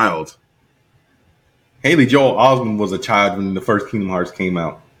play a child. Haley Joel Osment was a child when the first Kingdom Hearts came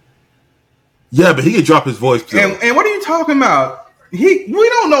out. Yeah, but he could drop his voice too. And what are you talking about? We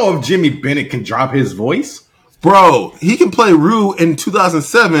don't know if Jimmy Bennett can drop his voice. Bro, he can play Rue in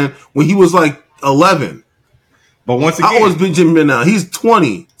 2007 when he was like 11. But once again, I always been Jimmy Bennett now. He's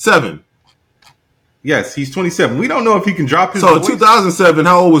 27. Yes, he's 27. We don't know if he can drop his voice. So 2007,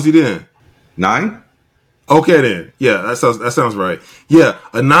 how old was he then? 9? Okay then. Yeah, that sounds right. Yeah,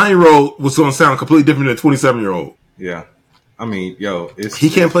 a 9-year-old was going to sound completely different than a 27-year-old. Yeah. I mean, he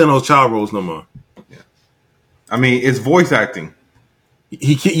can't play in those child roles no more. Yeah. I mean, it's voice acting.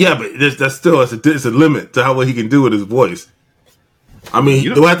 He can't, yeah, but that's still it's a limit to how well he can do with his voice. I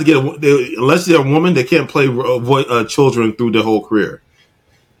mean, they'll have to get unless they're a woman, they can't play children through their whole career.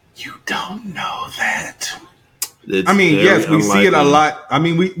 You don't know that. It's yes, we see it a lot. I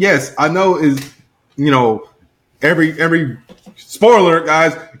mean, I know every spoiler,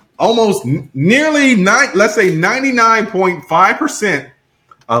 guys. Almost nearly let's say 99.5%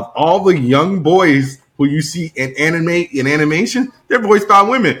 of all the young boys who you see in animation, they're voiced by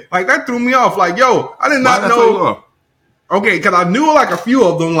women. Like that threw me off. Like, yo, I did not know. Okay, because I knew like a few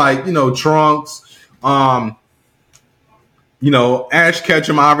of them, like Trunks, Ash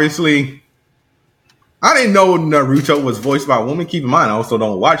Ketchum, obviously. I didn't know Naruto was voiced by a woman. Keep in mind, I also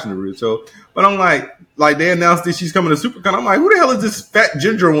don't watch Naruto. But I'm like they announced that she's coming to Supercon. I'm like, who the hell is this fat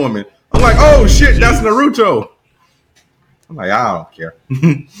ginger woman? I'm like, oh shit, that's Naruto. I'm like, I don't care.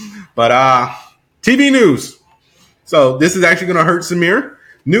 But TV news. So this is actually going to hurt Samir.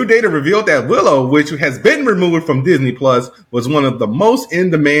 New data revealed that Willow, which has been removed from Disney Plus, was one of the most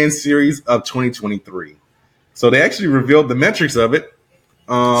in-demand series of 2023. So they actually revealed the metrics of it.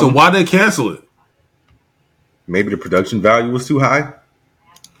 So why did they cancel it? Maybe the production value was too high.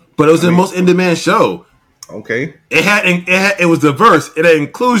 But it was the most in-demand show. Okay. It was diverse. It had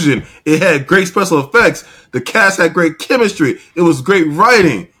inclusion. It had great special effects. The cast had great chemistry. It was great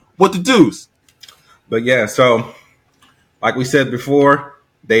writing. What the deuce? But yeah, so like we said before,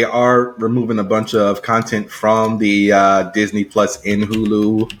 they are removing a bunch of content from the Disney Plus and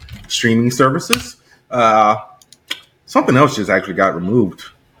Hulu streaming services. Something else just actually got removed.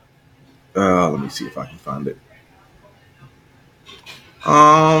 Let me see if I can find it.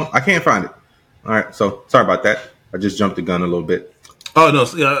 I can't find it. All right, so sorry about that. I just jumped the gun a little bit. Oh no,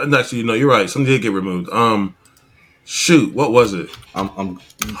 actually, no, you're right. Some did get removed. Shoot, what was it?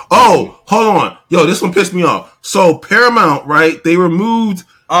 Oh, hold on, yo, this one pissed me off. So Paramount, right? They removed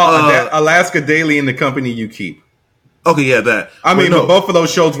Alaska Daily and The Company You Keep. Okay, yeah, that. But both of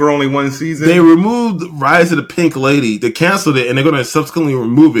those shows were only one season. They removed Rise of the Pink Lady. They canceled it, and they're going to subsequently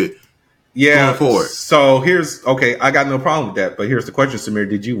remove it. Yeah. Going forward. So I got no problem with that. But here's the question, Samir: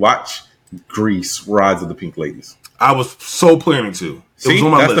 did you watch Grease, Rise of the Pink Ladies? I was so planning to. See, it was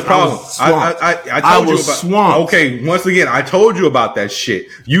on my list. The problem. I told you about. Swamped. Okay, once again, I told you about that shit.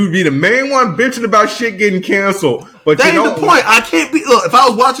 You'd be the main one bitching about shit getting canceled. But that ain't the point. I can't be. Look, if I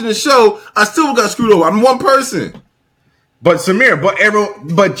was watching the show, I still got screwed over. I'm one person. But Samir,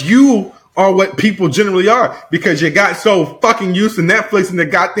 but you are what people generally are because you got so fucking used to Netflix and the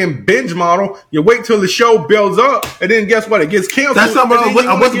goddamn binge model. You wait till the show builds up, and then guess what? It gets canceled. That's not what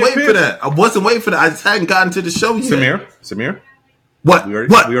I wasn't waiting for that. I wasn't waiting for that. I just hadn't gotten to the show yet. Samir. What?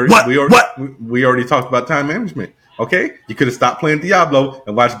 We already talked about time management. Okay, you could have stopped playing Diablo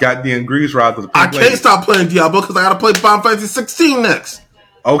and watched goddamn Grease Rise of the Pink Lady. I can't stop playing Diablo because I got to play Final Fantasy 16 next.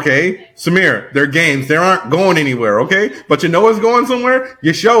 Okay, Samir, they're games. They aren't going anywhere, okay? But you know what's going somewhere?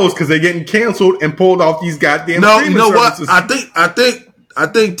 Your shows, because they're getting canceled and pulled off these goddamn streaming services. I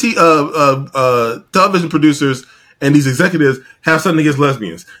think television producers and these executives have something against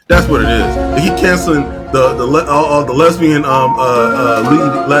lesbians. That's what it is. They keep canceling all the lesbian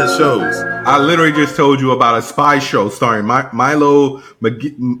lead shows. I literally just told you about a spy show starring Milo,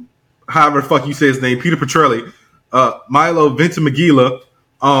 however the fuck you say his name, Peter Petrelli, Milo Ventimiglia,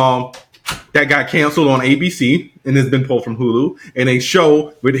 that got canceled on ABC and has been pulled from Hulu, and a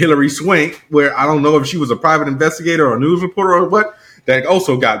show with Hilary Swank where I don't know if she was a private investigator or a news reporter or what, that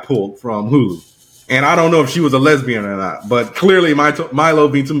also got pulled from Hulu. And I don't know if she was a lesbian or not, but clearly Milo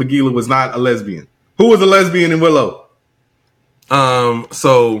Ventimiglia was not a lesbian. Who was a lesbian in Willow?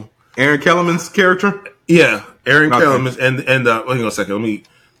 So Aaron Kellerman's character? Yeah, Aaron Kellerman and hang on a second, let me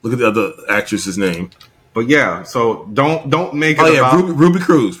look at the other actress's name. But yeah, so don't make it. Oh yeah, about... Ruby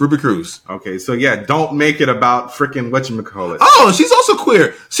Cruz. Okay, so yeah, don't make it about freaking whatchamacallit. Oh, she's also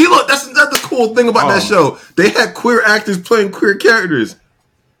queer. See, look, that's the cool thing about that show. They had queer actors playing queer characters.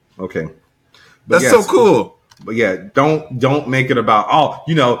 Okay, that's so cool. But yeah, don't make it about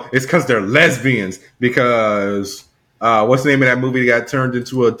it's because they're lesbians. Because what's the name of that movie that got turned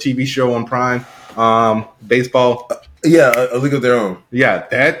into a TV show on Prime? Baseball. Yeah, A League of Their Own. Yeah,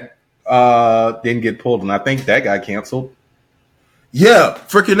 that didn't get pulled, and I think that got canceled. Yeah,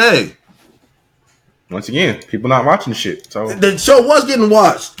 freaking A. Once again, people not watching the shit. So the show was getting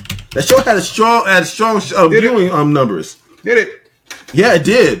watched. That show had strong viewing numbers. Did it? Yeah, it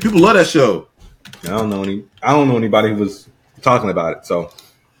did. People love that show. I don't know anybody who was talking about it. So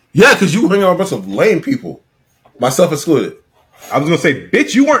yeah, because you hang out with a bunch of lame people, myself excluded. I was gonna say,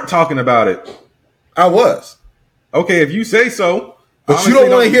 bitch, you weren't talking about it. I was. Okay, if you say so. But you don't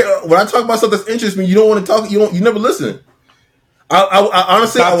want to hear when I talk about stuff that's interests me. You don't want to talk. You never listen. I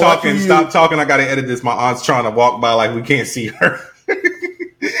honestly stop talking. I gotta edit this. My aunt's trying to walk by like we can't see her.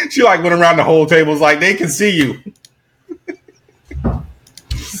 She like went around the whole table. Was like they can see you.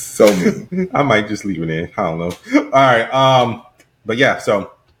 So mean. I might just leave it in. I don't know. All right. But yeah.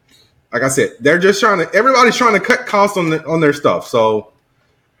 So like I said, they're just everybody's trying to cut costs on their stuff. So,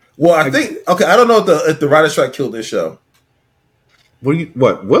 well, I think I don't know if the writer strike killed this show.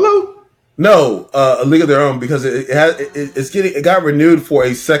 What Willow? No, A League of Their Own, because it got renewed for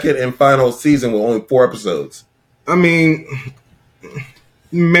a second and final season with only 4 episodes. I mean,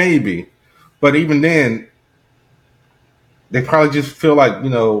 maybe, but even then, they probably just feel like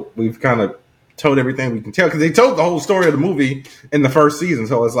we've kind of told everything we can tell because they told the whole story of the movie in the first season.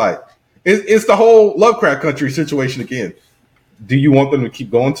 So it's like it's the whole Lovecraft Country situation again. Do you want them to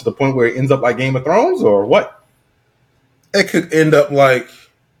keep going to the point where it ends up like Game of Thrones or what? It could end up like.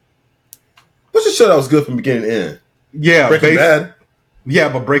 What's a show that was good from beginning to end? Yeah, Breaking Bad. Yeah,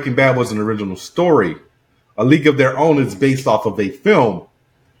 but Breaking Bad was an original story. A League of Their Own is based off of a film.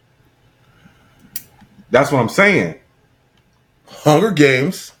 That's what I'm saying. Hunger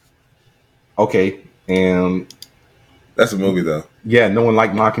Games. Okay, and that's a movie though. Yeah, no one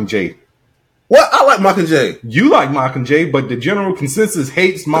liked Mockingjay. What? I like Mockingjay. You like Mockingjay, but the general consensus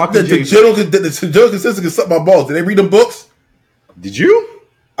hates Mockingjay. The general consensus can suck my balls. Did they read them books? Did you?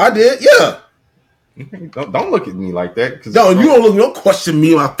 I did. Yeah. Don't look at me like that. No, you don't question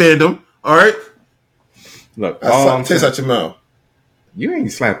me my fandom. All right. Look, taste out your mouth. You ain't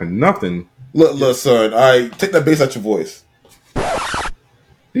slapping nothing. Look, son. All right, take that bass out your voice.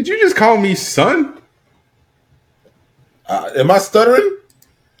 Did you just call me son? Am I stuttering?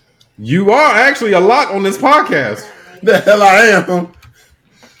 You are actually a lot on this podcast. The hell I am.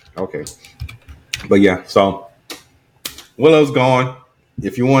 Okay, but yeah. So Willow's gone.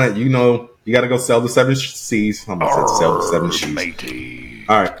 If you want it, you got to go sell the 7 C's. I'm going to sell the 7 C's. Matey.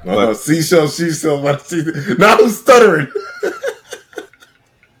 All right. Seashells. Now I'm stuttering.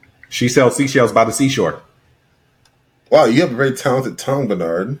 She sells seashells by the seashore. Wow, you have a very talented tongue,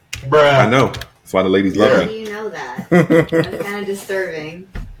 Bernard. Bruh. I know. That's why the ladies love me. How do you know that? That's kind of disturbing.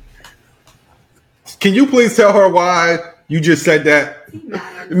 Can you please tell her why you just said that?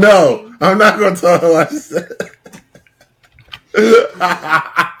 No, I'm not going to tell her what I said.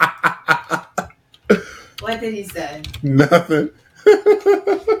 What did he say? Nothing.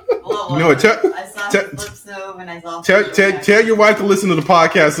 No, I saw his lips move and I saw. Tell your wife to listen to the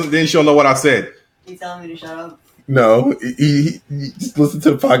podcast, and then she'll know what I said. You telling me to shut up? No, he just listen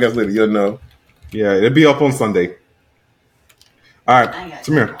to the podcast later. You'll know. Yeah, it'll be up on Sunday. All right,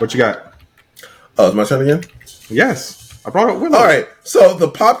 Samir, what you got? Oh, it's my turn again. Yes, I brought up Willow. All right, so the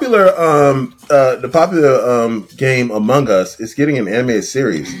popular game Among Us is getting an animated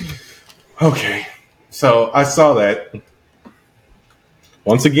series. Okay, so I saw that.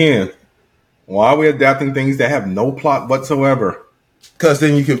 Once again, why are we adapting things that have no plot whatsoever? Because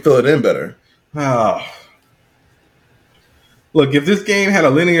then you can fill it in better. Look, if this game had a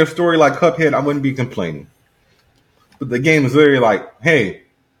linear story like Cuphead, I wouldn't be complaining. But the game is literally like, hey,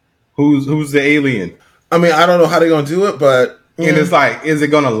 who's the alien? I mean, I don't know how they're going to do it, but... And it's like, is it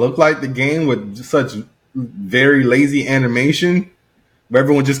going to look like the game with such very lazy animation? Where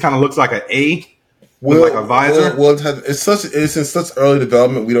everyone just kind of looks like an A with like a visor? It's in such early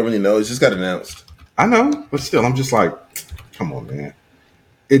development, we don't really know. It's just got announced. I know, but still, I'm just like, come on, man.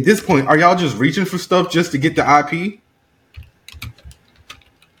 At this point, are y'all just reaching for stuff just to get the IP?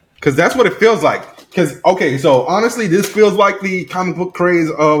 Because that's what it feels like. Because, okay, so honestly, this feels like the comic book craze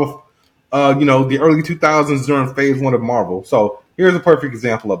of, the early 2000s during phase 1 of Marvel. So here's a perfect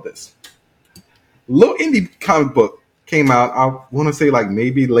example of this. Little indie comic book came out. I want to say like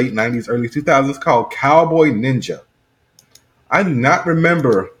maybe late 90s, early 2000s, called Cowboy Ninja. I do not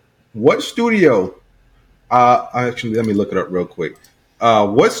remember what studio. Actually, let me look it up real quick.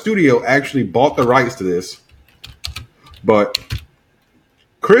 What studio actually bought the rights to this? But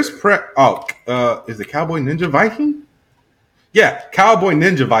Chris Pratt. Oh, is it Cowboy Ninja Viking? Yeah, Cowboy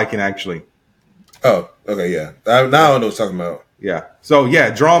Ninja Viking actually. Oh, okay, yeah. Now I know what I'm talking about. Yeah. So yeah,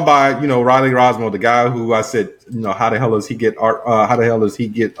 drawn by Riley Rosmo, the guy who I said how the hell does he get art? How the hell does he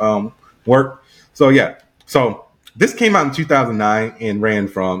get work? So yeah. So this came out in 2009 and ran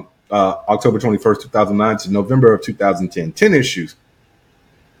from October 21st, 2009 to November of 2010. 10 issues.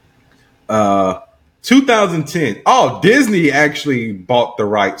 2010. Oh, Disney actually bought the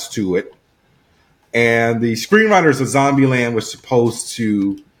rights to it, and the screenwriters of Zombieland was supposed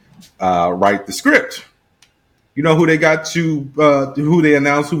to write the script. You know who they got to? Who they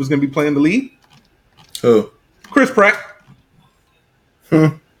announced who was going to be playing the lead? Who? Chris Pratt.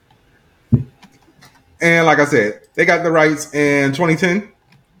 And like I said, they got the rights in 2010.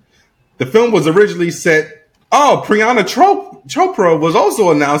 The film was originally set. Oh, Priyanka Chopra was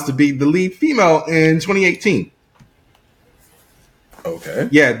also announced to be the lead female in 2018. Okay.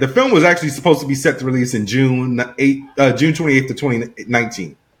 Yeah, the film was actually supposed to be set to release in June 28th of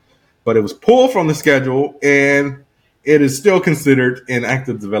 2019. But it was pulled from the schedule, and it is still considered in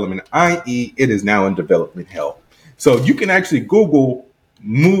active development, i.e., it is now in development hell. So you can actually Google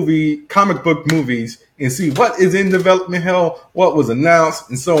comic book movies and see what is in development hell, what was announced,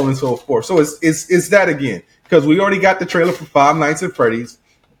 and so on and so forth. So it's that again, because we already got the trailer for Five Nights at Freddy's.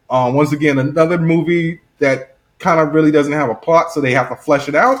 Once again, another movie that kind of really doesn't have a plot, so they have to flesh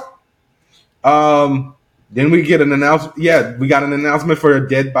it out. Then we get an announcement. Yeah, we got an announcement for a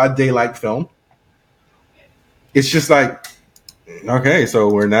Dead by Daylight film. It's just like, okay, so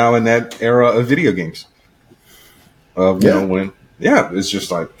we're now in that era of video games. It's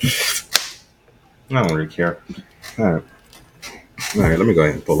just like, I don't really care. All right, let me go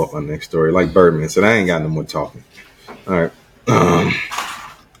ahead and pull up my next story. Like Birdman said, I ain't got no more talking. All right.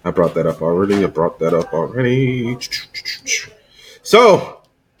 I brought that up already. So,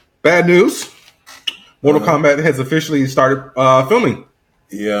 bad news. Mortal Kombat has officially started filming.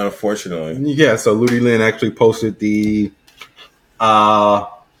 Yeah, unfortunately. Yeah, so Ludi Lin actually posted the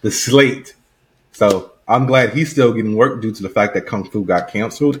slate. So I'm glad he's still getting work due to the fact that Kung Fu got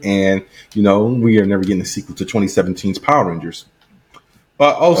canceled, and we are never getting a sequel to 2017's Power Rangers.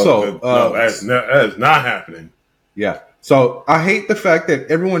 But also, that is not happening. Yeah. So I hate the fact that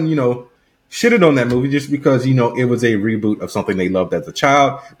everyone, shitted on that movie just because, it was a reboot of something they loved as a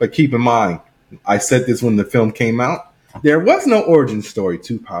child. But keep in mind, I said this when the film came out. There was no origin story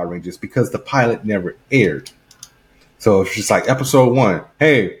to Power Rangers because the pilot never aired. So it's just like episode 1.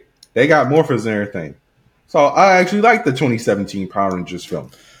 Hey, they got morphers and everything. So I actually liked the 2017 Power Rangers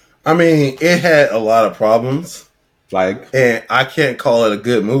film. I mean, it had a lot of problems. And I can't call it a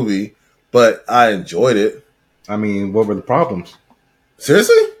good movie, but I enjoyed it. I mean, what were the problems?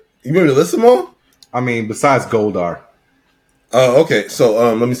 Seriously? You want me to list them all? I mean, besides Goldar. Oh, okay.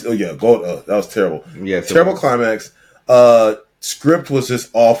 So let me see. Oh, yeah, Gold. That was terrible. Yeah, terrible climax. Script was just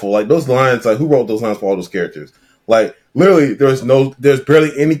awful. Like those lines. Like who wrote those lines for all those characters? Like literally, there's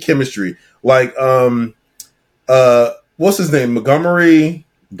barely any chemistry. Like what's his name? Dockery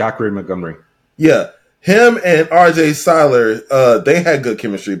Montgomery. Yeah, him and R.J. Cyler. They had good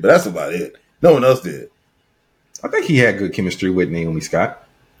chemistry, but that's about it. No one else did. I think he had good chemistry with Naomi Scott.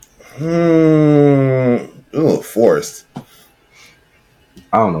 A little forced.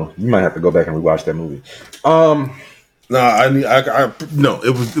 I don't know. You might have to go back and rewatch that movie. No,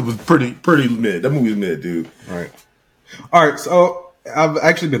 it was pretty mid. That movie was mid, dude. All right. So I've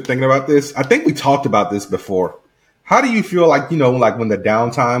actually been thinking about this. I think we talked about this before. How do you feel like when the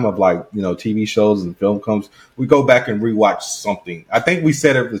downtime of TV shows and film comes, we go back and rewatch something? I think we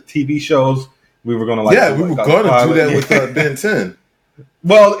said it with TV shows. We were gonna we were gonna do that with Ben 10.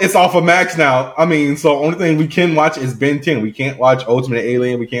 Well, it's off of Max now. I mean, so only thing we can watch is Ben 10. We can't watch Ultimate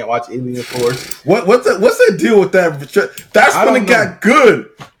Alien. We can't watch Alien Force. What's the deal with that? That's when it got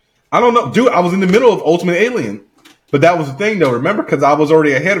good. I don't know, dude. I was in the middle of Ultimate Alien, but that was the thing, though. Remember, because I was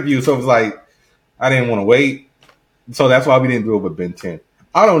already ahead of you, so it was like I didn't want to wait. So that's why we didn't do it with Ben 10.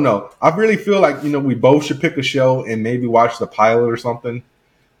 I don't know. I really feel like we both should pick a show and maybe watch the pilot or something.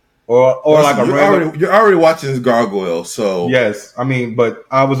 Or like you're already watching Gargoyle, so yes. I mean, but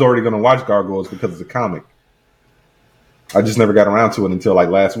I was already going to watch Gargoyles because it's a comic. I just never got around to it until like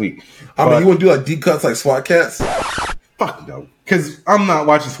last week. I mean, you want to do like deep cuts like SWAT Cats? Fuck no, because I'm not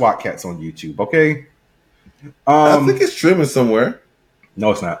watching SWAT Cats on YouTube. Okay. I think it's streaming somewhere.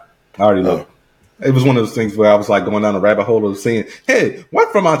 No, it's not. I already looked. It was one of those things where I was like going down a rabbit hole of saying, "Hey,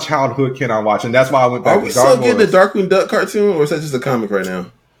 what from my childhood can I watch?" And that's why I went back. Are we still getting the Darkwing Duck cartoon, or is that just a comic right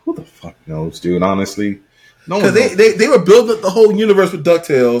now? Who the fuck knows, dude? Honestly, no one. Because they were building the whole universe with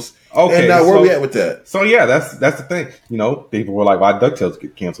DuckTales. Okay, and now where are we at with that? So yeah, that's the thing. You know, people were like, "Why DuckTales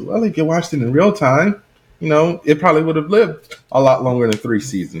get canceled?" Well, if you watched it in real time, you know, it probably would have lived a lot longer than 3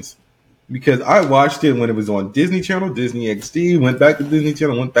 seasons. Because I watched it when it was on Disney Channel, Disney XD, went back to Disney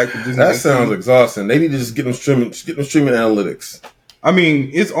Channel, went back to Disney. That XD. Sounds exhausting. They need to just get them streaming analytics. I mean,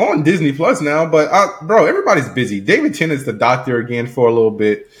 it's on Disney Plus now, but bro, everybody's busy. David Tennant's the Doctor again for a little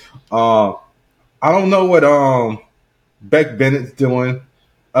bit. I don't know what Beck Bennett's doing.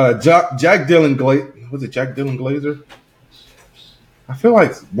 Jack Dylan Glazer? I feel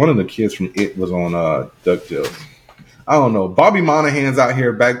like one of the kids from It was on DuckTales. I don't know. Bobby Monahan's out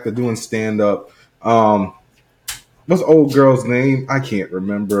here back to doing stand up. What's the old girl's name? I can't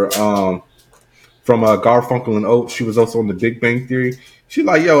remember. From Garfunkel and Oates. She was also on The Big Bang Theory. She's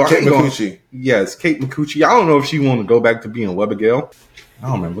like, yo, Kate McCucci. Yes, Kate McCucci. I don't know if she want to go back to being Webigail. I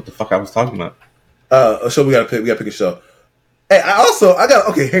don't remember what the fuck I was talking about. So we gotta pick a show. Hey,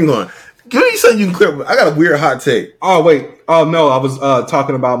 hang on. Give me something you can quit with. I got a weird hot take. Oh, wait. Oh, no. I was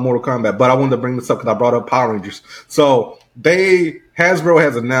talking about Mortal Kombat, but I wanted to bring this up because I brought up Power Rangers. So, Hasbro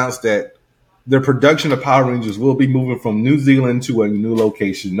has announced that their production of Power Rangers will be moving from New Zealand to a new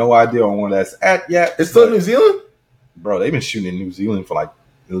location. No idea on where that's at yet. It's still New Zealand? Bro, they've been shooting in New Zealand for like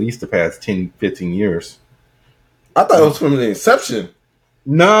at least the past 10, 15 years. I thought it was from the inception.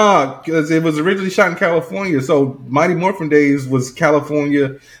 Nah, because it was originally shot in California. So, Mighty Morphin Days was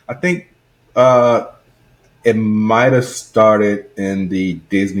California. I think it might have started in the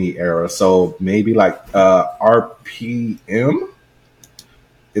Disney era, so maybe like RPM.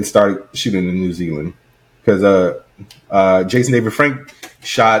 It started shooting in New Zealand because Jason David Frank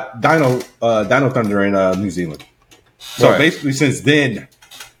shot Dino Thunder in New Zealand. So basically, since then,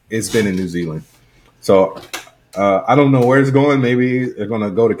 it's been in New Zealand. So I don't know where it's going. Maybe they're going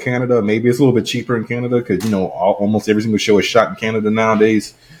to go to Canada. Maybe it's a little bit cheaper in Canada because almost every single show is shot in Canada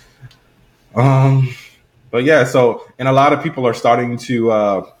nowadays. But yeah, and a lot of people are starting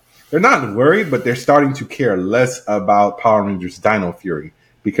to, they're not worried, but they're starting to care less about Power Rangers Dino Fury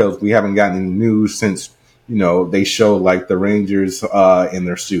because we haven't gotten any news since, they show like the Rangers, in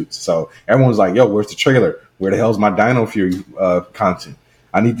their suits. So everyone's like, yo, where's the trailer? Where the hell's my Dino Fury, content?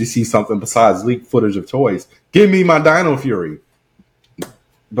 I need to see something besides leaked footage of toys. Give me my Dino Fury.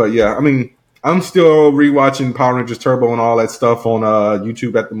 But yeah, I mean, I'm still rewatching Power Rangers Turbo and all that stuff on,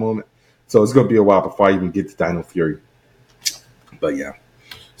 YouTube at the moment. So it's going to be a while before I even get to Dino Fury. But yeah.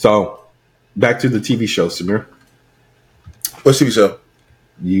 So back to the TV show, Samir. What TV show?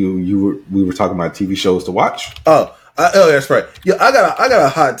 We were talking about TV shows to watch. Oh, that's right. Yeah, I got a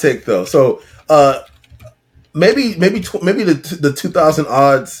hot take though. So maybe the 2000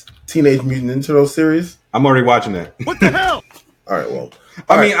 odds Teenage Mutant Ninja Turtles series. I'm already watching that. What the hell? All right, well,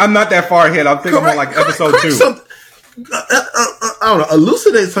 I mean, I'm not that far ahead. I'm thinking about like episode 2. I don't know.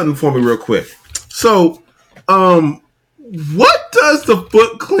 Elucidate something for me real quick. So, what does the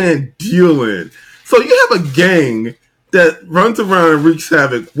Foot Clan deal in? So you have a gang that runs around and wreaks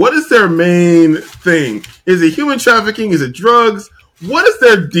havoc. What is their main thing? Is it human trafficking? Is it drugs? What is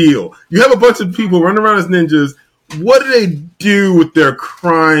their deal? You have a bunch of people running around as ninjas. What do they do with their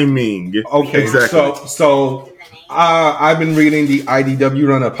criming? Okay, exactly. So I've been reading the IDW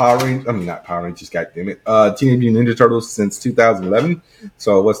run of Power Rangers. I mean, not Power Rangers, goddammit. Teenage Mutant Ninja Turtles since 2011.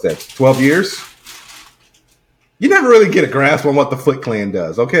 So what's that? 12 years? You never really get a grasp on what the Foot Clan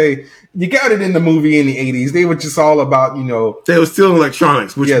does, okay? You got it in the movie in the 80s. They were just all about, They were stealing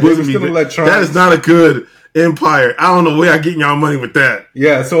electronics, which wouldn't be electronics. That is not a good empire. I don't know where y'all getting y'all money with that.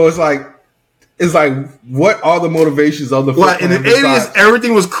 Yeah, so it's like, what are the motivations of the Foot Clan? In the 80s,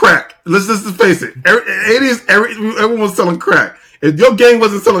 everything was crack. Let's just face it. In the 80s, everyone was selling crack. If your gang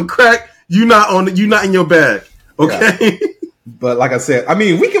wasn't selling crack, you not in your bag. Okay? Yeah. But like I said, I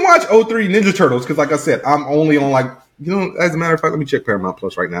mean, we can watch 03 Ninja Turtles because like I said, I'm only on as a matter of fact, let me check Paramount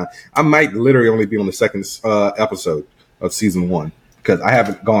Plus right now. I might literally only be on the second episode of season 1 because I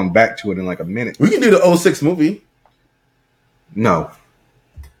haven't gone back to it in like a minute. We can do the 06 movie. No.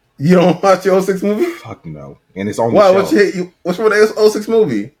 You don't watch the 06 movie? Fuck no. And it's on the show. What's wrong with the 06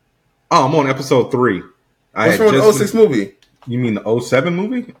 movie? Oh, I'm on episode 3. What's wrong with the 06 movie? You mean the 07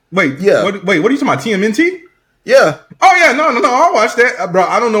 movie? Wait, yeah. What are you talking about? TMNT? Yeah. Oh, yeah. No. I'll watch that. Bro,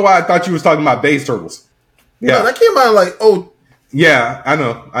 I don't know why I thought you was talking about Base Turtles. Yeah. No, that came out Yeah, I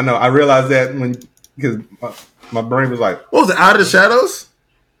know. I realized that because my brain was like... What was it, Out of the Shadows?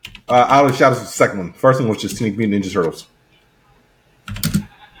 Out of the Shadows was the second one. First one was just Teenage Mutant Ninja Turtles.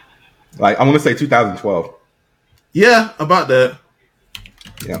 Like I want to say 2012. Yeah, about that.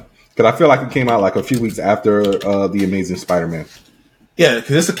 Yeah, because I feel like it came out like a few weeks after the Amazing Spider-Man. Yeah,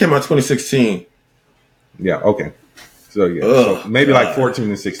 because this came out 2016. Yeah. Okay. So yeah, so maybe like 14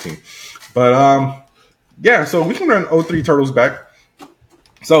 and 16. But yeah. So we can run 03 Turtles back.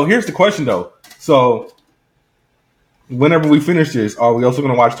 So here's the question though. So whenever we finish this, are we also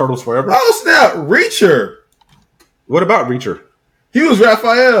going to watch Turtles Forever? Oh snap, Reacher. What about Reacher? He was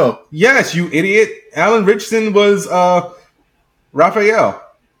Raphael. Yes, you idiot. Alan Richardson was Raphael.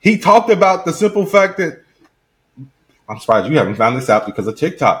 He talked about the simple fact that I'm surprised you haven't found this out because of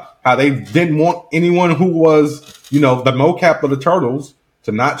TikTok. How they didn't want anyone who was, the mocap of the Turtles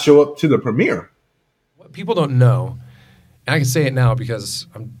to not show up to the premiere. What people don't know, and I can say it now because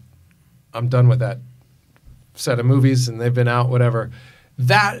I'm done with that set of movies and they've been out, whatever.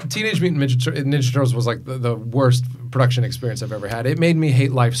 That Teenage Mutant Ninja Turtles was like the worst production experience I've ever had. It made me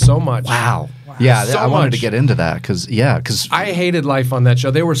hate life so much. Wow. Yeah, so I wanted to get into that because I hated life on that show.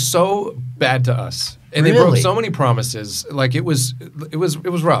 They were so bad to us, and they broke so many promises. Like it was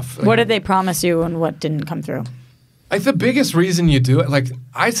rough. What did they promise you, and what didn't come through? Like the biggest reason you do it, like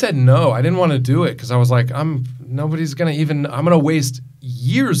I said no, I didn't want to do it because I was like, I'm gonna waste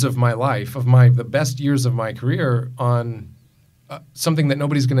years of my life, the best years of my career on something that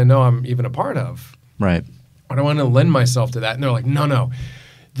nobody's gonna know I'm even a part of. Right. I don't want to lend myself to that. And they're like, no.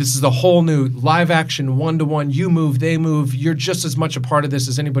 This is the whole new live action 1-to-1. You move, they move. You're just as much a part of this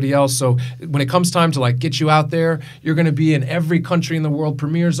as anybody else. So when it comes time to like get you out there, you're going to be in every country in the world,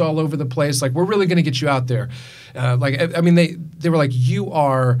 premieres all over the place. Like we're really going to get you out there. They were like, you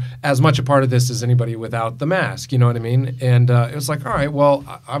are as much a part of this as anybody without the mask. You know what I mean? And it was like, all right, well,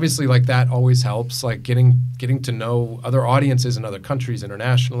 obviously like that always helps. Like getting to know other audiences in other countries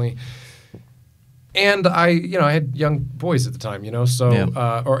internationally. And I had young boys at the time,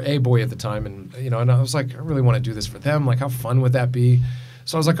 or a boy at the time. And, and I was like, I really want to do this for them. Like, how fun would that be?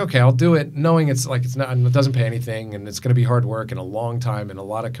 So I was like, okay, I'll do it, knowing it doesn't pay anything and it's going to be hard work and a long time and a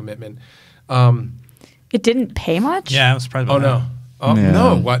lot of commitment. It didn't pay much? Yeah, I was surprised about that. Oh, no.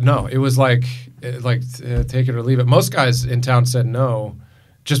 No, what? No, it was take it or leave it. Most guys in town said no.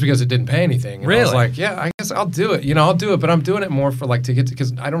 Just because it didn't pay anything. And really? I was like, yeah, I guess I'll do it. I'll do it, but I'm doing it more for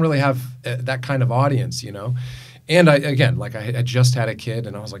because I don't really have that kind of audience, And I had just had a kid,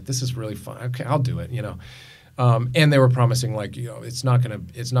 and I was like, this is really fun. Okay, I'll do it, And they were promising it's not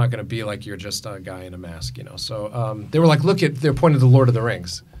gonna be like you're just a guy in a mask, So they were like, they're pointing to Lord of the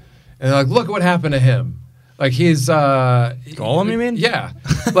Rings, and they're like, look at what happened to him. Like he's Gollum, you mean? Yeah.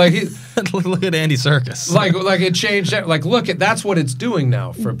 Like look at Andy Serkis. Like it changed. Like that's what it's doing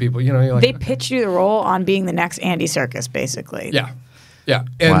now for people. You're like, they pitched you the role on being the next Andy Serkis, basically. Yeah. Yeah.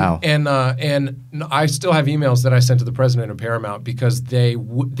 And, wow. And I still have emails that I sent to the president of Paramount because they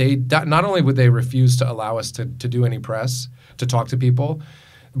not only would they refuse to allow us to do any press, to talk to people,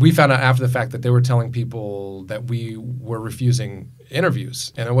 we found out after the fact that they were telling people that we were refusing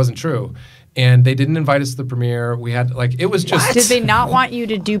interviews, and it wasn't true. And they didn't invite us to the premiere. We had it was just. What? Did they not want you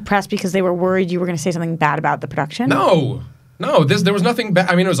to do press because they were worried you were going to say something bad about the production? No. There was nothing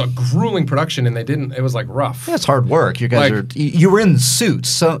bad. I mean, it was a grueling production, and they didn't. It was rough. That's hard work. You guys you were in suits,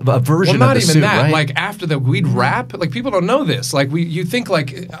 so a version not of the even suit, that. right? After we'd rap. People don't know this. You think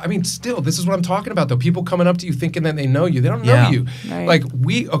still, this is what I'm talking about though. People coming up to you thinking that they know you. They don't know you. Right.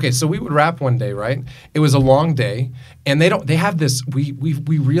 So we would rap one day, right? It was a long day, and they have this. We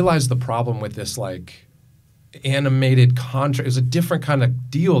realized the problem with this animated contract. It was a different kind of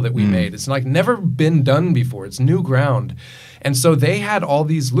deal that we made. It's never been done before. It's new ground. And so they had all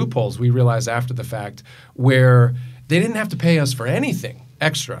these loopholes, we realized after the fact, where they didn't have to pay us for anything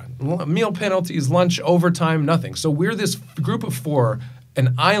extra. Meal penalties, lunch, overtime, nothing. So we're this group of 4,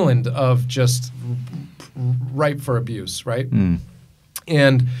 an island of just ripe for abuse, right?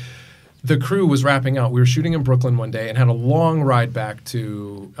 And the crew was wrapping out. We were shooting in Brooklyn one day and had a long ride back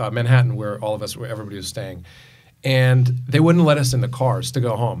to Manhattan where everybody was staying. And they wouldn't let us in the cars to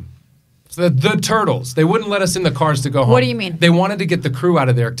go home. So the Turtles, they wouldn't let us in the cars to go home. What do you mean? They wanted to get the crew out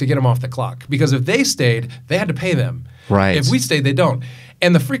of there to get them off the clock. Because if they stayed, they had to pay them. Right. If we stayed, they don't.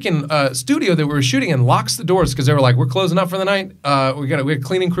 And the freaking studio that we were shooting in locks the doors because they were like, we're closing up for the night. We had a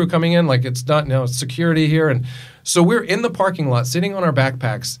cleaning crew coming in. It's done. It's security here. And so we're in the parking lot sitting on our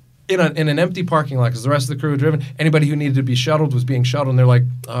backpacks in an empty parking lot because the rest of the crew had driven. Anybody who needed to be shuttled was being shuttled, and they're like,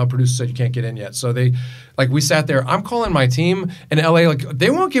 producer said you can't get in yet. So we sat there. I'm calling my team in LA, they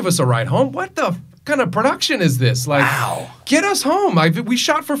won't give us a ride home. What the kind of production is this? Wow. Get us home. We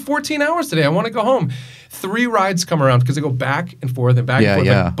shot for 14 hours today. I want to go home. 3 rides come around because they go back and forth and back and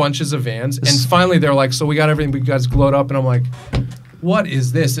forth, bunches of vans. And finally they're like, so we got everything, we guys glowed up. And I'm like, what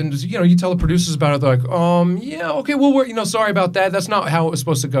is this? And you tell the producers about it. They're like, yeah, okay, well, we're sorry about that. That's not how it was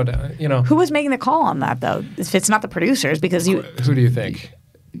supposed to go down. Who was making the call on that though? If it's not the producers, because who do you think?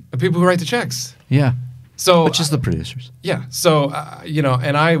 The people who write the checks. Yeah. So which is the producers. Yeah. So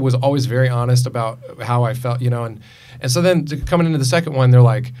and I was always very honest about how I felt. And so then coming into the second one, they're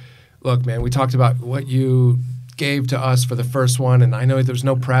like, look, man, we talked about what you gave to us for the first one, and I know there's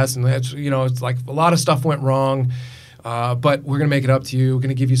no press, and that's, it's like a lot of stuff went wrong, but we're gonna make it up to you. We're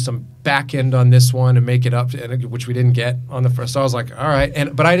gonna give you some back end on this one and make it up, which we didn't get on the first. So I was like, all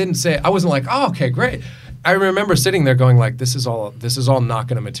right, but I didn't say, I wasn't like, oh, okay, great. I remember sitting there going like, this is all not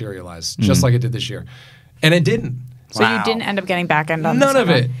gonna materialize, just like it did this year, and it didn't. So you didn't end up getting back end on none of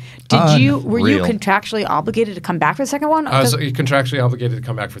it. Were you contractually obligated to come back for the second one? I was contractually obligated to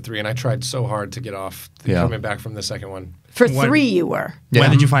come back for 3, and I tried so hard to get off coming back from the second one. For 3, you were.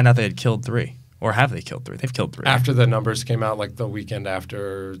 When did you find out they had killed 3? Or have they killed 3? They've killed 3. After the numbers came out, like the weekend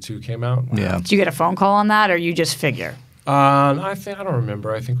after 2 came out. Yeah. Did you get a phone call on that, or you just figure? I don't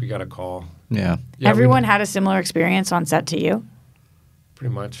remember. I think we got a call. Yeah. Everyone had a similar experience on set to you?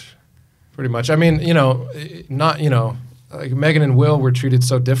 Pretty much. I mean, like Megan and Will were treated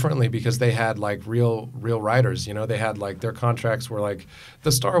so differently because they had like real writers. They had like their contracts were like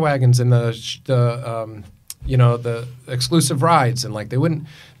the Star Wagons and the exclusive rides, and like they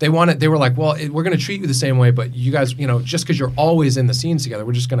were like, well, we're going to treat you the same way, but you guys, just because you're always in the scenes together,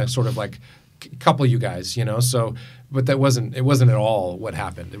 we're just going to sort of like couple you guys, So, but it wasn't at all what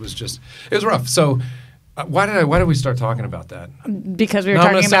happened. It was rough. So. Why did we start talking about that? Because we were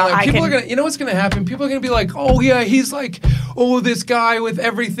talking about people are gonna. What's gonna happen? People are gonna be like, "Oh yeah, he's like, this guy with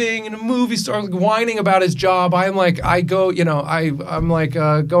everything in a movie star, like, whining about his job." I'm like, I'm going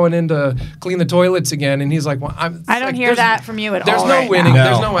in to clean the toilets again, and he's like, well, I don't hear that from you at all. There's no winning. Now.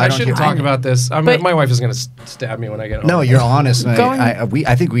 There's no. I shouldn't talk about this. My wife is gonna stab me when I get home. No, you're honest. I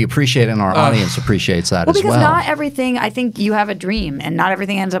think we appreciate it, and our audience appreciates that as well. Because not everything. I think you have a dream, and not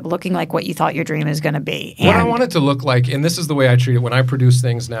everything ends up looking like what you thought your dream is going to be. What I want it to look like, and this is the way I treat it when I produce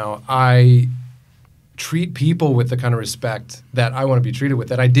things now, I treat people with the kind of respect that I want to be treated with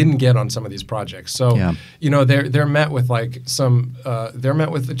that I didn't get on some of these projects. So, they're met with like they're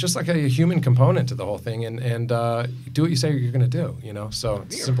met with just like a human component to the whole thing, and do what you say you're going to do, So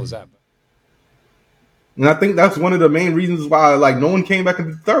it's as simple as that. And I think that's one of the main reasons why like no one came back in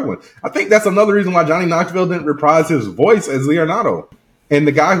the third one. I think that's another reason why Johnny Knoxville didn't reprise his voice as Leonardo. And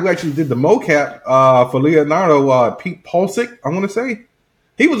the guy who actually did the mocap for Leonardo, Pete Polsick, I want to say,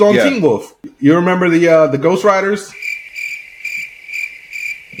 he was on Teen Wolf. You remember the Ghost Riders?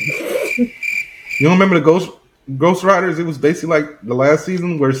 You don't remember the Ghost Riders? It was basically like the last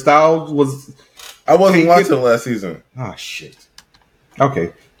season where Styles was. I wasn't watching the last season. Ah, shit.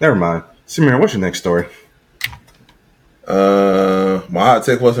 Okay, never mind. Samir, what's your next story? My hot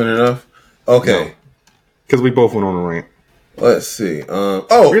take wasn't enough. Okay, because we both went on a rant. Let's see.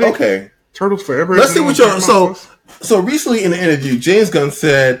 Really? Okay. Turtles Forever. Let's see what y'all. So recently in an interview, James Gunn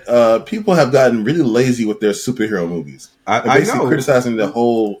said people have gotten really lazy with their superhero movies. I know, criticizing the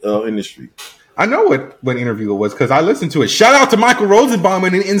whole industry. I know what interview it was because I listened to it. Shout out to Michael Rosenbaum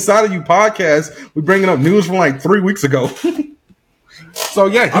and the Inside of You podcast. We're bringing up news from like 3 weeks ago. So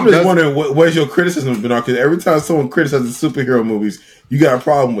yeah, I'm just wondering where's your criticism been on? Because every time someone criticizes superhero movies, you got a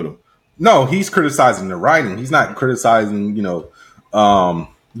problem with them. No, he's criticizing the writing. He's not criticizing, the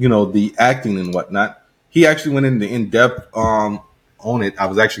acting and whatnot. He actually went into in depth on it. I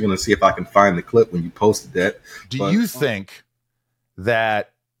was actually going to see if I can find the clip when you posted that. Do you think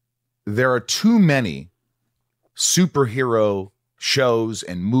that there are too many superhero shows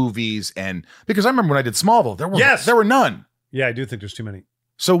and movies? And because I remember when I did Smallville, there were none. Yeah, I do think there's too many.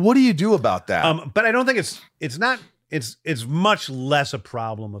 So what do you do about that? But I don't think it's not. It's much less a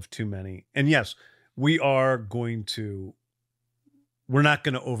problem of too many. And yes, we're not going to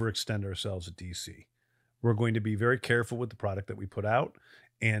overextend ourselves at DC. We're going to be very careful with the product that we put out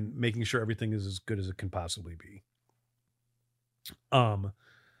and making sure everything is as good as it can possibly be.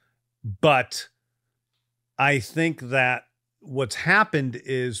 But I think that what's happened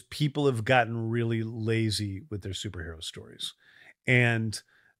is people have gotten really lazy with their superhero stories. And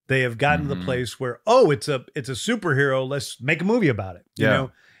they have gotten to the place where, it's a superhero. Let's make a movie about it, you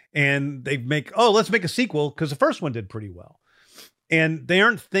know? And they let's make a sequel because the first one did pretty well. And they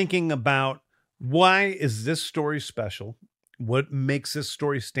aren't thinking about why is this story special? What makes this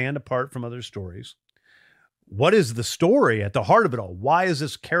story stand apart from other stories? What is the story at the heart of it all? Why is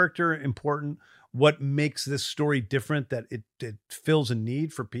this character important? What makes this story different that it fills a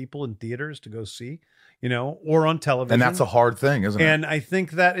need for people in theaters to go see? or on television. And that's a hard thing, isn't it? And I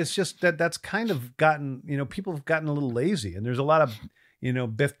think that it's just that's kind of gotten, people have gotten a little lazy, and there's a lot of,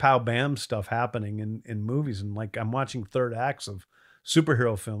 biff pow bam stuff happening in movies. And like, I'm watching third acts of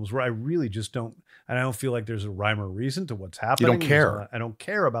superhero films where I really just don't feel like there's a rhyme or reason to what's happening. You don't care. I don't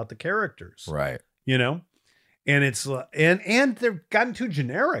care about the characters. Right. And it's, and they've gotten too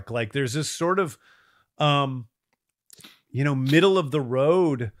generic. Like there's this sort of, middle of the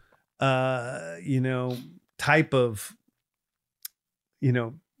road, type of,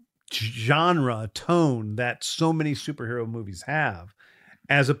 genre tone that so many superhero movies have,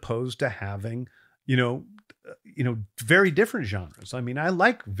 as opposed to having, very different genres. I mean, I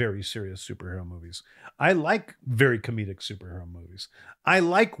like very serious superhero movies. I like very comedic superhero movies. I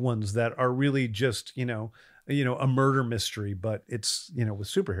like ones that are really just, a murder mystery, but it's, with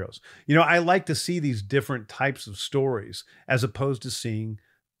superheroes. I like to see these different types of stories as opposed to seeing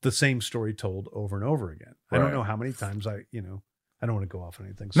the same story told over and over again. Right. I don't know how many times I don't want to go off on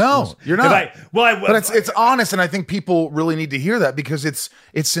anything. No, you're not. But it's honest, and I think people really need to hear that, because it's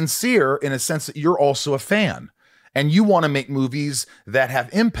sincere in a sense that you're also a fan, and you want to make movies that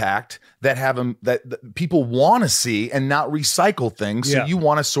have impact, that have them that people want to see, and not recycle things. So you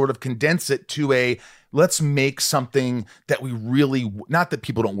want to sort of condense it to let's make something that we really, not that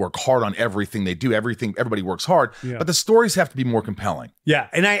people don't work hard on everything they do. Everybody works hard, but the stories have to be more compelling. Yeah,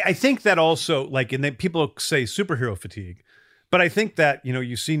 and I think that also, like, and then people say superhero fatigue. But I think that,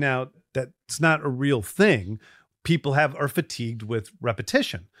 you see now that it's not a real thing. People are fatigued with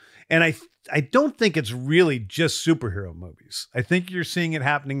repetition. And I don't think it's really just superhero movies. I think you're seeing it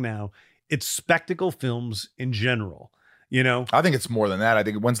happening now. It's spectacle films in general. I think it's more than that. I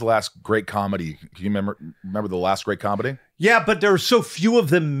think, when's the last great comedy? Can you remember the last great comedy? Yeah, but there are so few of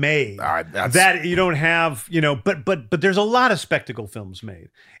them made that you don't have, but there's a lot of spectacle films made,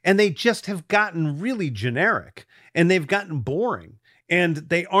 and they just have gotten really generic, and they've gotten boring, and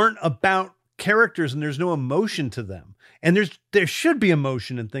they aren't about characters, and there's no emotion to them. And there should be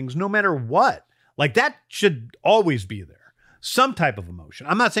emotion in things no matter what. Like, that should always be there. Some type of emotion.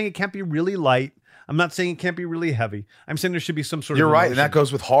 I'm not saying it can't be really light. I'm not saying it can't be really heavy. I'm saying there should be some sort of You're right, emotion. and that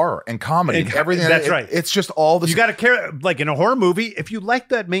goes with horror and comedy and everything. That's right. It's just all the... You got to care. Like, in a horror movie, if you like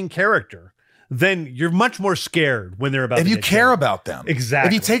that main character, then you're much more scared when they're about to If you get care killed. about them. Exactly.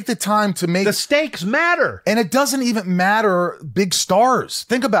 If you take the time to make... The stakes matter. And it doesn't even matter big stars.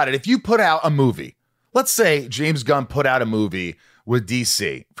 Think about it. If you put out a movie, let's say James Gunn put out a movie with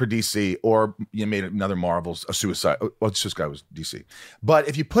for DC, or you made another Marvel's a Suicide. This guy was DC. But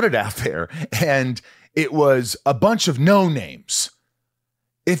if you put it out there and it was a bunch of no names,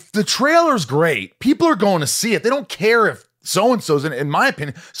 if the trailer's great, people are going to see it. They don't care if so-and-so's in my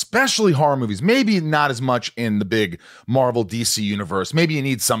opinion, especially horror movies. Maybe not as much in the big Marvel DC universe. Maybe you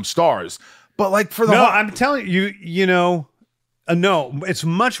need some stars. But like for the I'm telling you, no, it's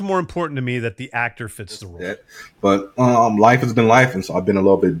much more important to me that the actor fits the role. But life has been life, and so I've been a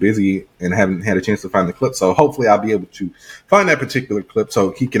little bit busy and haven't had a chance to find the clip. So hopefully I'll be able to find that particular clip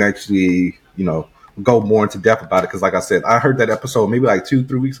so he can actually, go more into depth about it. Because like I said, I heard that episode maybe like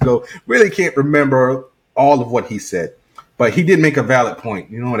 2-3 weeks ago. Really can't remember all of what he said. But he did make a valid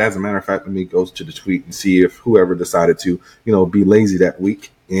point. As a matter of fact, let me go to the tweet and see if whoever decided to, be lazy that week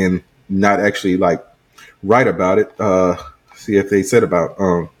and not actually write about it. See if they said about.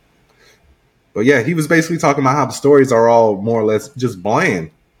 But yeah, he was basically talking about how the stories are all more or less just bland.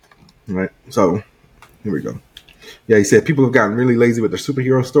 Right. So here we go. Yeah, he said people have gotten really lazy with their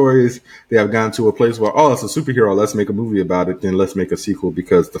superhero stories. They have gotten to a place where, it's a superhero. Let's make a movie about it. Then let's make a sequel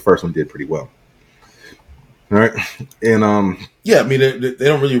because the first one did pretty well. All right. And yeah, I mean, they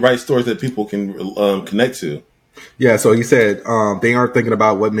don't really write stories that people can connect to. Yeah, so he said they aren't thinking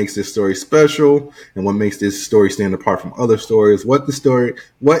about what makes this story special and what makes this story stand apart from other stories. What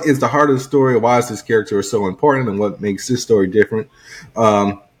is the heart of the story? Why is this character so important? And what makes this story different?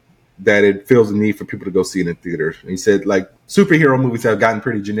 That it feels the need for people to go see it in theaters. And he said, superhero movies have gotten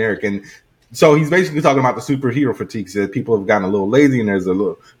pretty generic. And so he's basically talking about the superhero fatigue. He said people have gotten a little lazy and there's a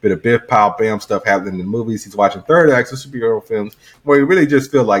little bit of biff, pow, bam stuff happening in the movies. He's watching third acts of superhero films where you really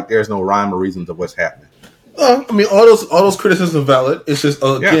just feel like there's no rhyme or reason to what's happening. I mean, all those criticisms are valid. It's just,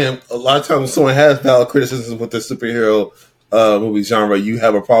 again, a lot of times when someone has valid criticisms with the superhero movie genre, you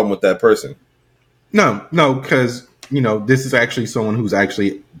have a problem with that person. No, because, this is actually someone who's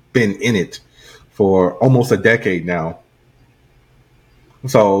actually been in it for almost a decade now.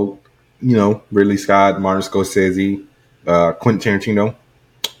 So, Ridley Scott, Martin Scorsese, Quentin Tarantino.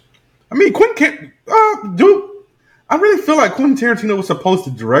 I mean, I really feel like Quentin Tarantino was supposed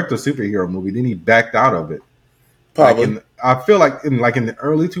to direct a superhero movie, then he backed out of it. Probably. I feel like in the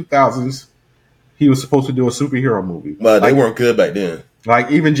early 2000s, he was supposed to do a superhero movie. But they weren't good back then. Like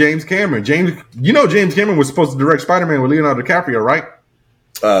even James Cameron. James Cameron was supposed to direct Spider-Man with Leonardo DiCaprio, right?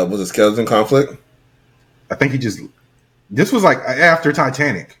 Was it Skeleton Conflict? I think this was like after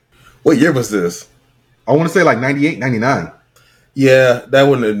Titanic. What year was this? I want to say like 98, 99. Yeah, that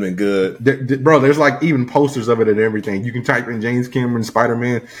wouldn't have been good. Bro, there's like even posters of it and everything. You can type in James Cameron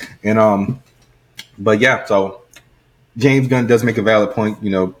Spider-Man and but yeah, so James Gunn does make a valid point,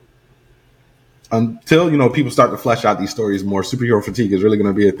 until, people start to flesh out these stories more, superhero fatigue is really going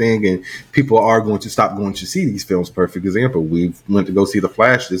to be a thing, and people are going to stop going to see these films. Perfect example. We went to go see The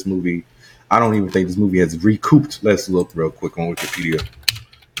Flash. This movie, I don't even think this movie has recouped. Let's look real quick on Wikipedia.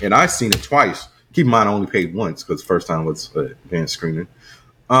 And I've seen it twice. Keep in mind, I only paid once because the first time was advanced screening.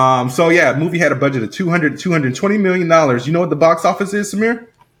 So yeah, movie had a budget of $220 million. You know what the box office is, Samir?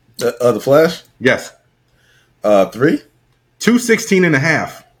 The Flash? Yes. 216 and a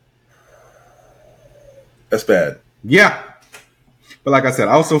half. That's bad. Yeah. But like I said,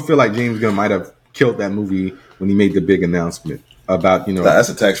 I also feel like James Gunn might have killed that movie when he made the big announcement about, that's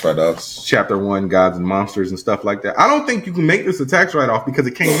a tax write-off. Chapter 1, Gods and Monsters and stuff like that. I don't think you can make this a tax write-off because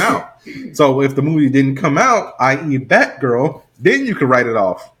it came out. So if the movie didn't come out, i.e. Batgirl, then you could write it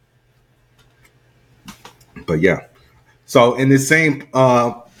off. But yeah. So in this same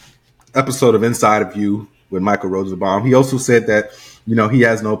episode of Inside of You with Michael Rosenbaum, he also said that he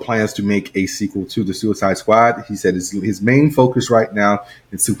has no plans to make a sequel to the Suicide Squad. He said his main focus right now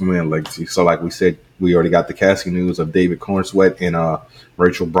is Superman Legacy. So like we said, we already got the casting news of David Cornsweet and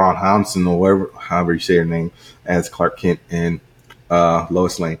Rachel Braun Hansen, or however you say her name, as Clark Kent and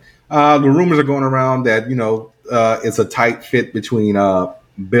Lois Lane. The rumors are going around that, it's a tight fit between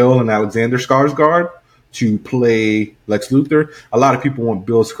Bill and Alexander Skarsgård to play Lex Luthor. A lot of people want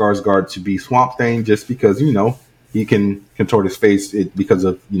Bill Skarsgård to be Swamp Thing just because, he can contort his face because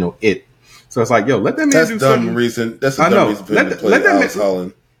of, it. So it's like, let that man do something. That's a dumb reason for him to play Alex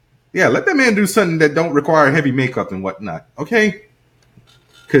Holland. Yeah, let that man do something that don't require heavy makeup and whatnot. Okay?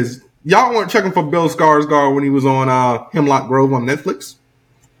 Because y'all weren't checking for Bill Skarsgård when he was on Hemlock Grove on Netflix.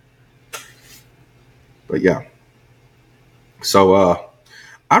 But yeah. So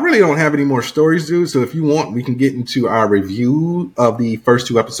I really don't have any more stories, dude. So if you want, we can get into our review of the first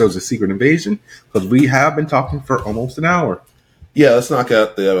 2 episodes of Secret Invasion, because we have been talking for almost an hour. Yeah, let's knock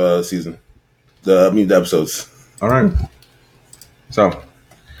out the season. The episodes. All right. So,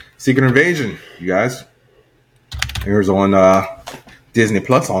 Secret Invasion, you guys. Airs on Disney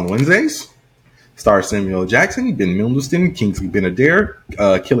Plus on Wednesdays. Stars Samuel Jackson, Ben Mendelsohn, Kingsley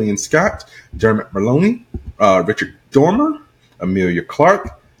Ben-Adir, Killian Scott, Dermot Mulroney, Richard Dormer, Amelia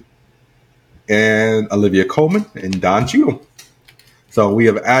Clark, and Olivia Colman, and Don Cheadle. So we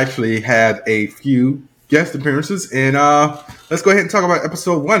have actually had a few guest appearances, and let's go ahead and talk about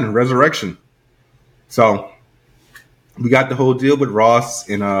episode 1, Resurrection. So we got the whole deal with Ross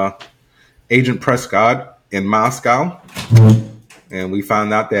and Agent Prescott in Moscow, and we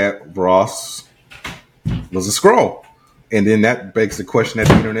found out that Ross was a Skrull. And then that begs the question that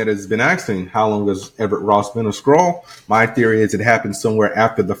the internet has been asking: how long has Everett Ross been a Skrull? My theory is it happened somewhere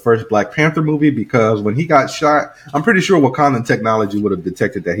after the first Black Panther movie, because when he got shot, I'm pretty sure Wakandan technology would have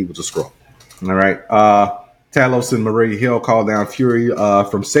detected that he was a Skrull. All right. Talos and Maria Hill called down Fury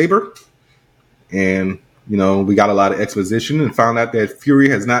from Saber. And, we got a lot of exposition and found out that Fury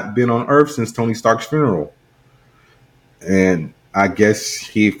has not been on Earth since Tony Stark's funeral. And I guess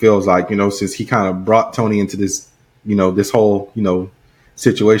he feels like, since he kind of brought Tony into this, this whole,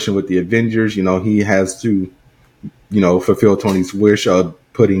 situation with the Avengers, he has to, fulfill Tony's wish of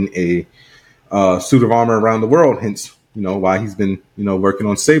putting a suit of armor around the world. Hence, why he's been, working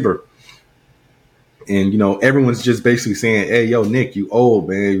on Saber. And, everyone's just basically saying, hey, yo, Nick, you old,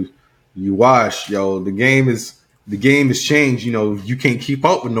 man. You wash, yo. The game is changed. You can't keep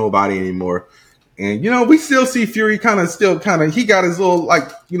up with nobody anymore. And, we still see Fury he got his little,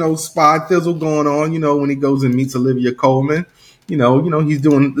 spy thizzle going on, when he goes and meets Olivia Colman. He's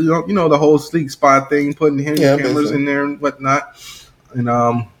doing, the whole sleek spy thing, putting cameras in there and whatnot.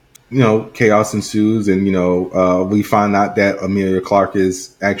 And, chaos ensues. And, we find out that Amelia Clark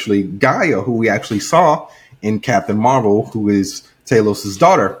is actually Gaia, who we actually saw in Captain Marvel, who is Talos'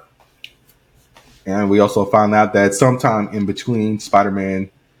 daughter. And we also found out that sometime in between Spider-Man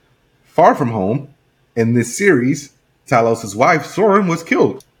Far From Home, in this series, Talos' wife, Soren, was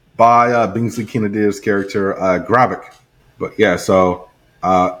killed by Kingsley Ben-Adir's character, Gravik. But yeah, so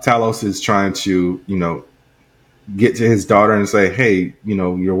Talos is trying to, get to his daughter and say, hey,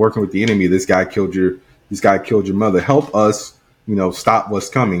 you're working with the enemy. This guy killed your mother. Help us, stop what's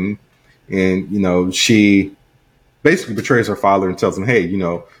coming. And, she basically betrays her father and tells him, hey,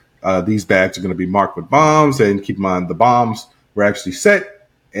 these bags are going to be marked with bombs, and keep in mind the bombs were actually set,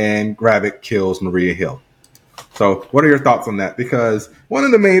 and Gravik kills Maria Hill. So what are your thoughts on that? Because one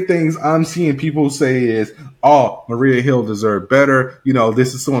of the main things I'm seeing people say is, oh, Maria Hill deserved better.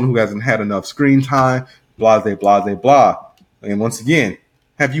 This is someone who hasn't had enough screen time, blah, blah, blah, blah. And once again,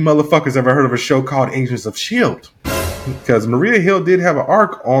 have you motherfuckers ever heard of a show called Agents of S.H.I.E.L.D.? Because Maria Hill did have an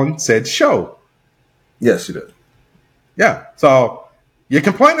arc on said show. Yes, she did. Yeah. So you're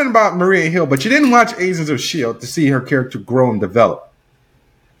complaining about Maria Hill, but you didn't watch Agents of S.H.I.E.L.D. to see her character grow and develop.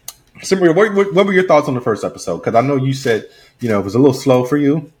 Simria, what were your thoughts on the first episode? Because I know you said, it was a little slow for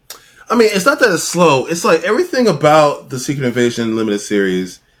you. I mean, it's not that it's slow. It's like everything about the Secret Invasion limited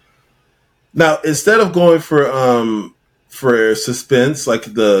series. Now, instead of going for suspense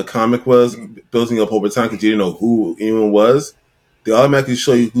like the comic was, building up over time because you didn't know who anyone was, they automatically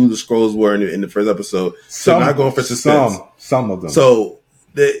show you who the Skrulls were in the first episode. So not going for suspense. Some of them. So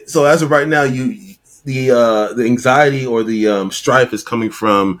as of right now, the anxiety or the strife is coming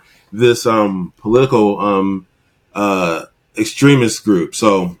from this political extremist group.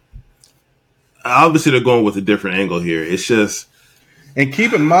 So obviously they're going with a different angle here. It's just. And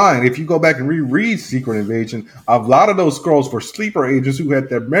keep in mind, if you go back and reread Secret Invasion, a lot of those Skrulls were sleeper agents who had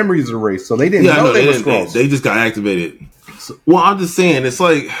their memories erased, so they didn't know they were Skrulls. They just got activated. Well, I'm just saying, it's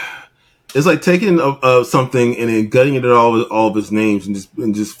like taking something and then gutting it all of its names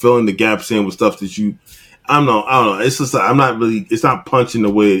and just filling the gaps in with stuff that you. I don't know. It's just it's not punching the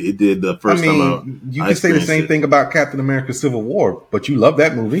way it did the first time. You can say the same thing about Captain America: Civil War, but you love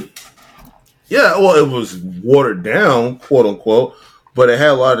that movie. Yeah, well, it was watered down, quote unquote. But it had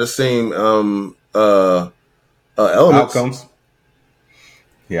a lot of the same elements. Outcomes.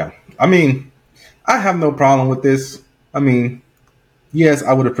 Yeah. I have no problem with this. Yes,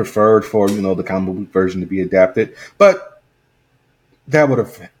 I would have preferred for, the comic book version to be adapted. But that would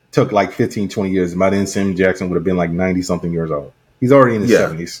have took like 15, 20 years. By then, Sam Jackson would have been like 90-something years old. He's already in his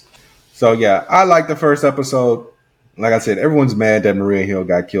 70s. So, yeah, I like the first episode. Like I said, everyone's mad that Maria Hill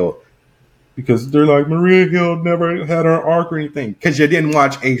got killed. Because they're like, Maria Hill never had her arc or anything. Because you didn't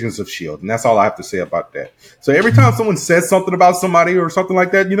watch Agents of S.H.I.E.L.D. And that's all I have to say about that. So every time someone says something about somebody or something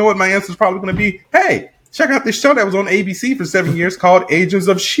like that, you know what my answer is probably going to be? Hey, check out this show that was on ABC for 7 years called Agents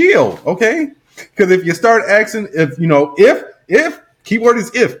of S.H.I.E.L.D. Okay? Because if you start asking, if, keyword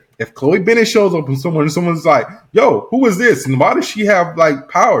is if Chloe Bennett shows up and someone's like, yo, who is this? And why does she have like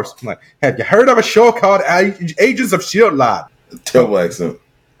powers? I'm like, have you heard of a show called Agents of S.H.I.E.L.D. Live? Terrible accent.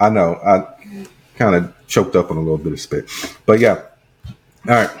 I know. I kind of choked up on a little bit of spit. But yeah.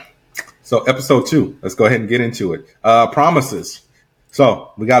 All right. So episode 2. Let's go ahead and get into it. Promises.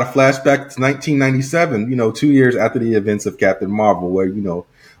 So we got a flashback to 1997, 2 years after the events of Captain Marvel, where,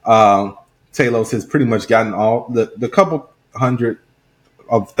 Talos has pretty much gotten all the couple hundred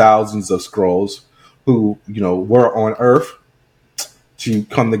of thousands of Skrulls who, were on Earth to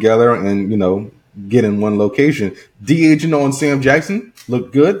come together and, get in one location. De-aging on Sam Jackson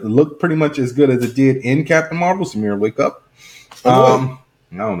looked good. Looked pretty much as good as it did in Captain Marvel. Samir, wake up. I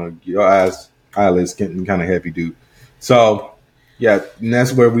don't know. Your eyelids getting kind of heavy, dude. So, yeah, and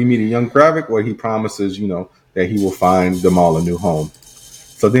that's where we meet a young Gravik where he promises, that he will find them all a new home.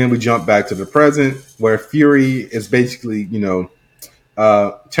 So then we jump back to the present where Fury is basically,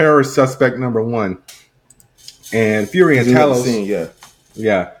 terrorist suspect number 1. And Fury and Talos.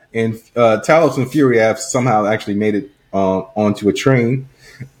 Yeah. And Talos and Fury have somehow actually made it onto a train.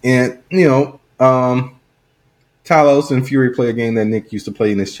 And, Talos and Fury play a game that Nick used to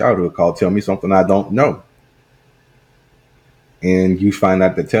play in his childhood called Tell Me Something I Don't Know. And you find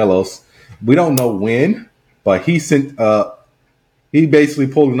out that Talos, we don't know when, but he basically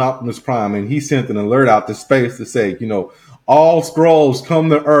pulled an Optimus Prime and he sent an alert out to space to say, all Skrulls come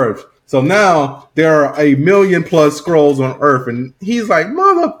to Earth. So now there are 1 million plus Skrulls on Earth. And he's like,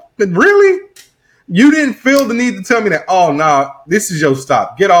 really? You didn't feel the need to tell me that, oh, no, this is your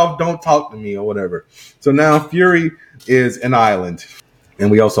stop. Get off. Don't talk to me or whatever. So now Fury is an island. And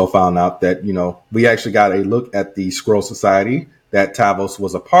we also found out that, we actually got a look at the Skrull Society that Talos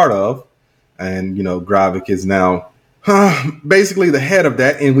was a part of. And, Gravik is now basically the head of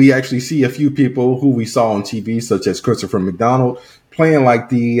that. And we actually see a few people who we saw on TV, such as Christopher McDonald, playing like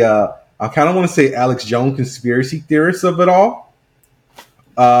the, I kind of want to say Alex Jones conspiracy theorist of it all.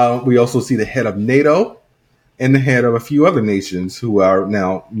 We also see the head of NATO and the head of a few other nations who are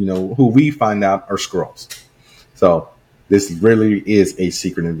now, who we find out are Skrulls. So this really is a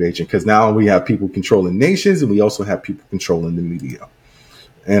secret invasion because now we have people controlling nations and we also have people controlling the media.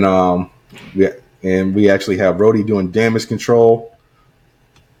 And we actually have Rhodey doing damage control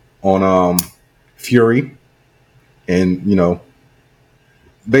on Fury. And,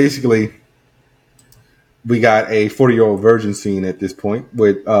 basically, we got a 40-year-old virgin scene at this point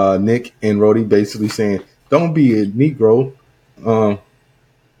with Nick and Rhodey basically saying, "Don't be a Negro,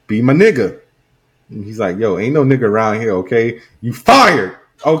 be my nigga." And he's like, "Yo, ain't no nigga around here, okay? You fired,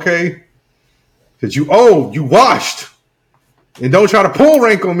 okay? Because you washed. And don't try to pull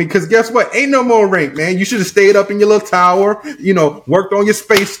rank on me, because guess what? Ain't no more rank, man. You should have stayed up in your little tower, worked on your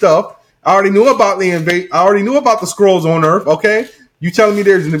space stuff. I already knew about I already knew about the scrolls on Earth, okay? You telling me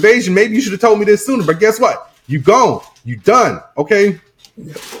there's an invasion. Maybe you should have told me this sooner. But guess what? You gone. You done, okay?"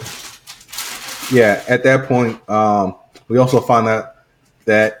 Yeah, at that point, we also find out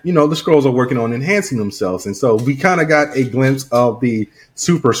that, the scrolls are working on enhancing themselves. And so we kind of got a glimpse of the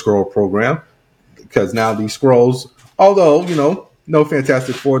Super Scroll program, because now these scrolls, although, no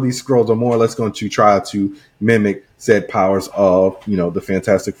Fantastic Four, these scrolls are more or less going to try to mimic said powers of, the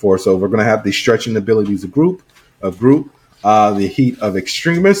Fantastic Four. So we're going to have the stretching abilities of group, the heat of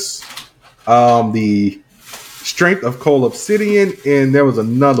extremists, the strength of coal obsidian, and there was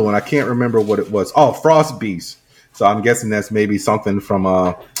another one. I can't remember what it was. Oh, frost beast. So I'm guessing that's maybe something from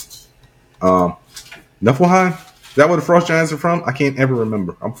Niflheim. Is that where the frost giants are from? I can't ever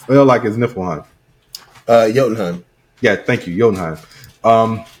remember. I feel like it's Niflheim. Jotunheim. Yeah, thank you, Jotunheim.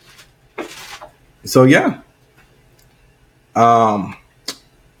 So yeah.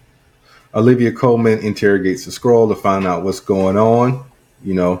 Olivia Colman interrogates the scroll to find out what's going on.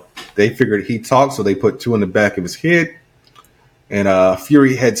 They figured he talked, so they put two in the back of his head. And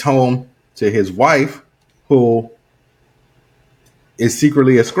Fury heads home to his wife, who is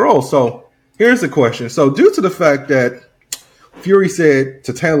secretly a scroll. So here's the question. So due to the fact that Fury said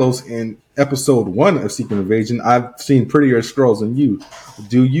to Talos in episode 1 of Secret Invasion, "I've seen prettier scrolls than you,"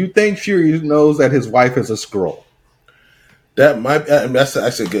 do you think Fury knows that his wife is a scroll? That's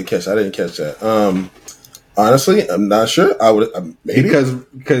actually a good catch. I didn't catch that. Honestly, I'm not sure. I would maybe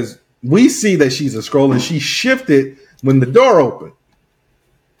because we see that she's a scroll, and she shifted when the door opened.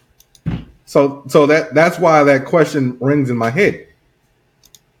 So that's why that question rings in my head.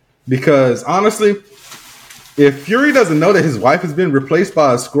 Because honestly, if Fury doesn't know that his wife has been replaced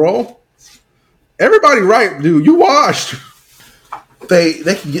by a scroll, everybody right, dude, you washed. They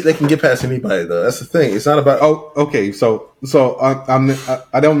can get past anybody though. That's the thing. It's not about. Oh, okay. So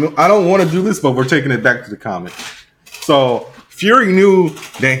I don't want to do this, but we're taking it back to the comic. So Fury knew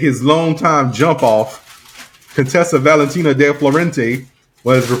that his longtime jump off, Contessa Valentina de Florente,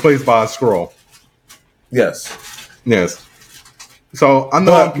 was replaced by a scroll. Yes. So I'm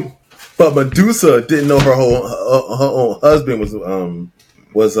not. But Medusa didn't know her own husband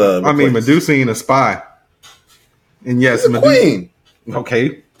was. I mean, Medusa ain't a spy. And yes, Medusa. Queen.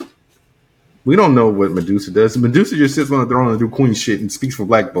 Okay. We don't know what Medusa does. Medusa just sits on the throne and do queen shit and speaks for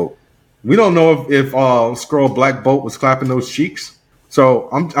Black Bolt. We don't know if Skrull Black Bolt was clapping those cheeks. So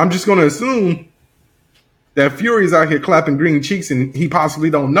I'm just going to assume that Fury's out here clapping green cheeks and he possibly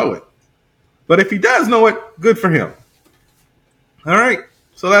don't know it. But if he does know it, good for him. All right.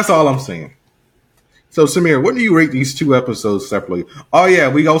 So that's all I'm saying. So Samir, what do you rate these two episodes separately? Oh yeah,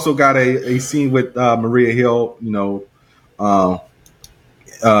 we also got a scene with Maria Hill,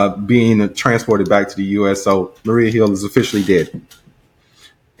 being transported back to the U.S. So Maria Hill is officially dead.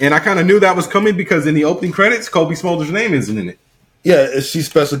 And I kind of knew that was coming because in the opening credits, Kobe Smolder's name isn't in it. Yeah, she's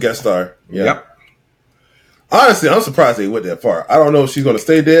special guest star. Yeah. Yep. Honestly, I'm surprised they went that far. I don't know if she's going to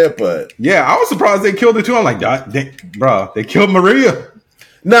stay dead, but... Yeah, I was surprised they killed her too. I'm like, bro, they killed Maria.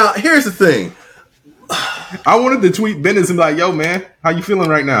 Now, here's the thing. I wanted to tweet Bendis and be like, yo, man, how you feeling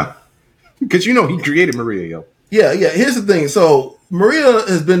right now? Because he created Maria, yo. Yeah. Here's the thing. So, Maria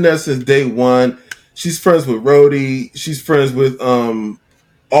has been there since day one. She's friends with Rhodey. She's friends with pretty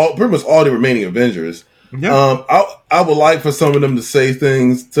much all the remaining Avengers. Yeah. I would like for some of them to say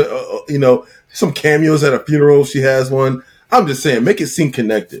things to, some cameos at a funeral. She has one. I'm just saying, make it seem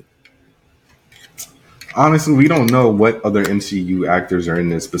connected. Honestly, we don't know what other MCU actors are in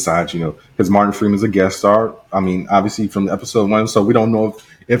this besides, because Martin Freeman's a guest star. I mean, obviously from episode 1, so we don't know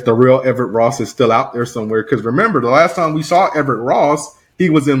if the real Everett Ross is still out there somewhere. Because remember, the last time we saw Everett Ross, he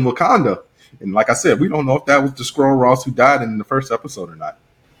was in Wakanda. And like I said, we don't know if that was the Skrull Ross who died in the first episode or not.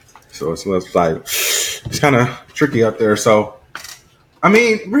 So it's like, it's kind of tricky out there. So,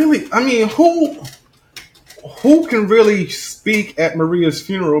 who can really speak at Maria's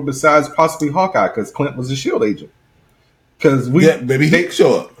funeral besides possibly Hawkeye? Because Clint was a S.H.I.E.L.D. agent. Because maybe he can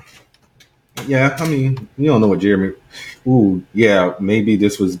show up. Yeah, you don't know what Jeremy. Ooh, yeah, maybe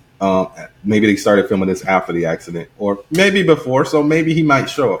this was. Maybe they started filming this after the accident, or maybe before. So maybe he might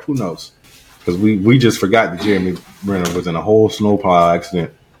show up. Who knows? Because we just forgot that Jeremy Renner was in a whole snowplow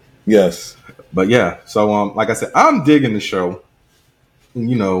accident. Yes, but yeah. So like I said, I'm digging the show.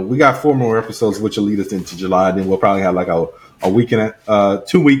 we got 4 more episodes, which will lead us into July. Then we'll probably have like a week and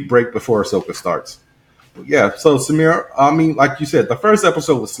 2-week break before Ahsoka starts. But yeah. So Samir, I mean, like you said, the first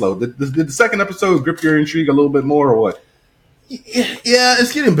episode was slow. Did the second episode grip your intrigue a little bit more, or what? Yeah,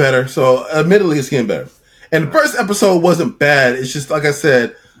 it's getting better. So admittedly, it's getting better. And the first episode wasn't bad. It's just like I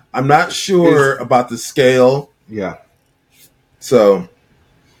said, I'm not sure about the scale. Yeah. So,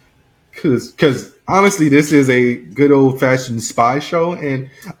 because honestly, this is a good old fashioned spy show, and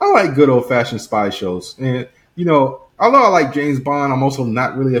I like good old fashioned spy shows. And although I like James Bond, I'm also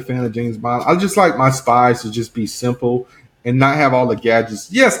not really a fan of James Bond. I just like my spies to just be simple and not have all the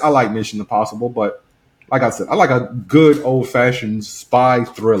gadgets. Yes, I like Mission Impossible, but like I said, I like a good old fashioned spy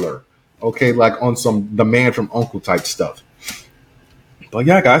thriller. Okay, like on some The Man from U.N.C.L.E. type stuff. But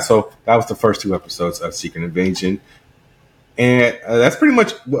yeah, guys, so that was the first 2 episodes of Secret Invasion. And that's pretty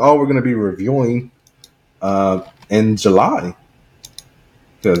much all we're going to be reviewing in July.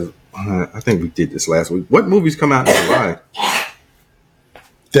 Because I think we did this last week. What movies come out in July?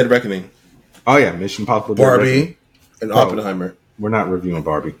 Dead Reckoning. Oh, yeah, Mission Impossible. Barbie and Oppenheimer. We're not reviewing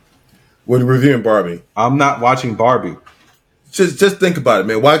Barbie. We're reviewing Barbie. I'm not watching Barbie. Just think about it,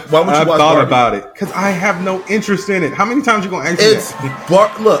 man. Why would you watch Barbie? I've thought about it because I have no interest in it. How many times you gonna ask me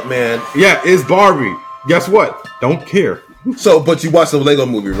that? Look, man. Yeah, it's Barbie. Guess what? Don't care. So, but you watched the Lego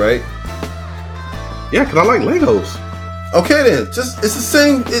movie, right? Yeah, because I like Legos. Okay, then. It's the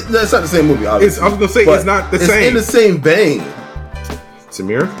same. It's not the same movie, obviously. I was gonna say it's not the same. It's in the same vein.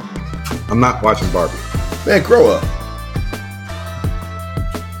 Samir, I'm not watching Barbie. Man, grow up.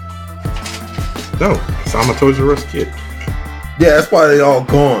 No, I'm a Toys R Us kid. Yeah, that's why they all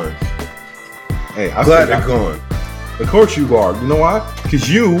gone. Hey, I'm glad they're gone. Of course you are. You know why? Because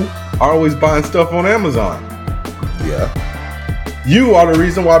you are always buying stuff on Amazon. Yeah. You are the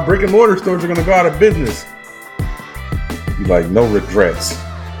reason why brick and mortar stores are going to go out of business. You like no regrets.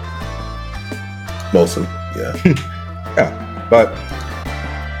 Mostly, yeah. Yeah, but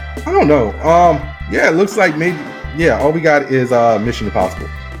I don't know. Yeah, it looks like maybe. Yeah, all we got is Mission Impossible.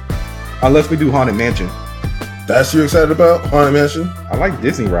 Unless we do Haunted Mansion. That's you excited about? Haunted Mansion? I like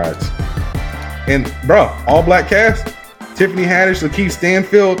Disney rides. And bro, all black cast. Tiffany Haddish, Lakeith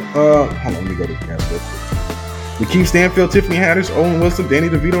Stanfield. Hold on, let me go to the cast real quick. Lakeith Stanfield, Tiffany Haddish, Owen Wilson, Danny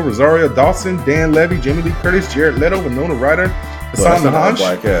DeVito, Rosario Dawson, Dan Levy, Jamie Lee Curtis, Jared Leto, Winona Ryder, Hassan Minhaj.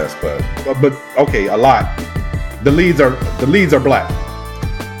 Black cast, but okay, a lot. The leads are black.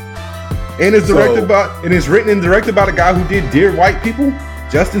 And it's written and directed by the guy who did Dear White People,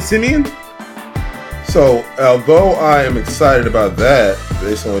 Justin Simeon. So, although I am excited about that,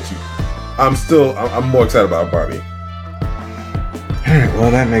 based on what I'm more excited about Barbie.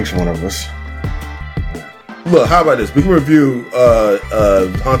 Well, that makes one of us. Look, how about this? We can review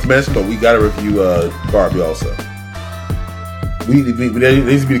Haunted Mansion, but we got to review Barbie also. There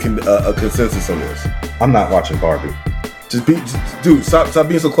needs to be a consensus on this. I'm not watching Barbie. Dude, stop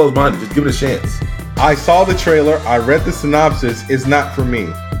being so close-minded. Just give it a chance. I saw the trailer. I read the synopsis. It's not for me.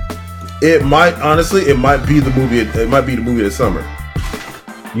 It might be the movie. It might be the movie of the summer.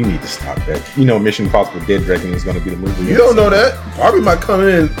 You need to stop that. Mission Impossible Dead Reckoning is going to be the movie. You don't know that. Barbie might come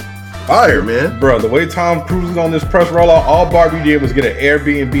in fire, man. Bro, the way Tom Cruise is on this press rollout, all Barbie did was get an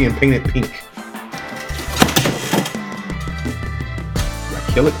Airbnb and paint it pink.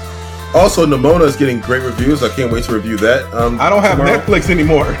 Kill it. Also, Nimona is getting great reviews. I can't wait to review that. I don't have tomorrow. Netflix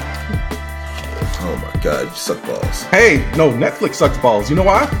anymore. Oh my god, you suck balls. Hey, no, Netflix sucks balls. You know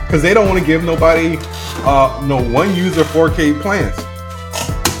why? Because they don't want to give nobody one user 4K plans.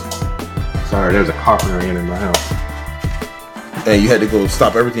 Sorry, there's a carpenter in my house. And you had to go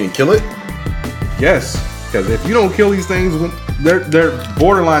stop everything and kill it? Yes, because if you don't kill these things, they're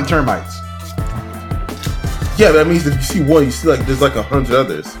borderline termites. Yeah, that means if you see one, you see there's 100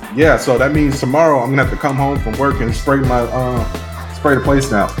 others. Yeah, so that means tomorrow I'm gonna have to come home from work and spray the place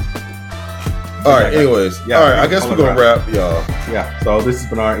down. All right. Anyways, all right. I guess we're gonna wrap, y'all. Yeah. So this is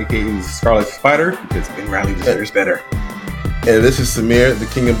Bernard, aka Scarlet Spider, because Ben Riley deserves better. And this is Samir, the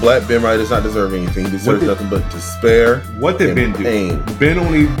King in Black. Ben Riley does not deserve anything. He deserves nothing but despair. What did Ben do? Pain. Ben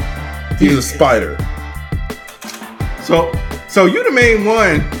only. He's a spider. So you the main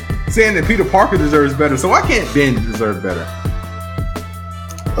one saying that Peter Parker deserves better. So why can't Ben deserve better?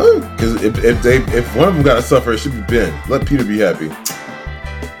 Because if one of them got to suffer, it should be Ben. Let Peter be happy.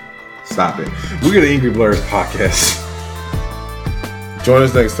 Stop it. We're the Angry Blurs podcast. Join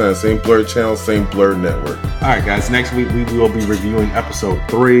us next time. Same Blur channel, same Blur network. All right, guys. Next week we will be reviewing episode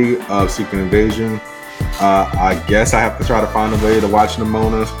 3 of Secret Invasion. I guess I have to try to find a way to watch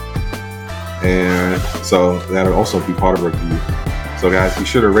Nimona, and so that'll also be part of the review. So, guys, be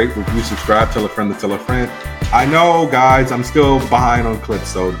sure to rate, review, subscribe, tell a friend to tell a friend. I know, guys, I'm still behind on clips,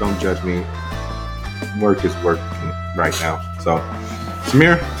 so don't judge me. Work is work right now. So,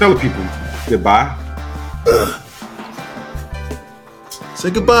 Samir, tell the people goodbye.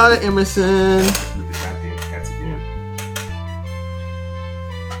 Say goodbye to Emerson. With the goddamn cats again.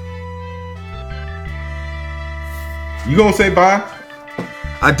 You gonna say bye?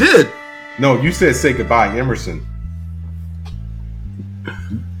 I did. No, you said say goodbye, Emerson.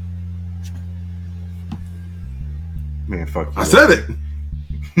 Man, fuck you. I said it.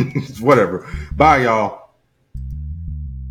 Whatever. Bye, y'all.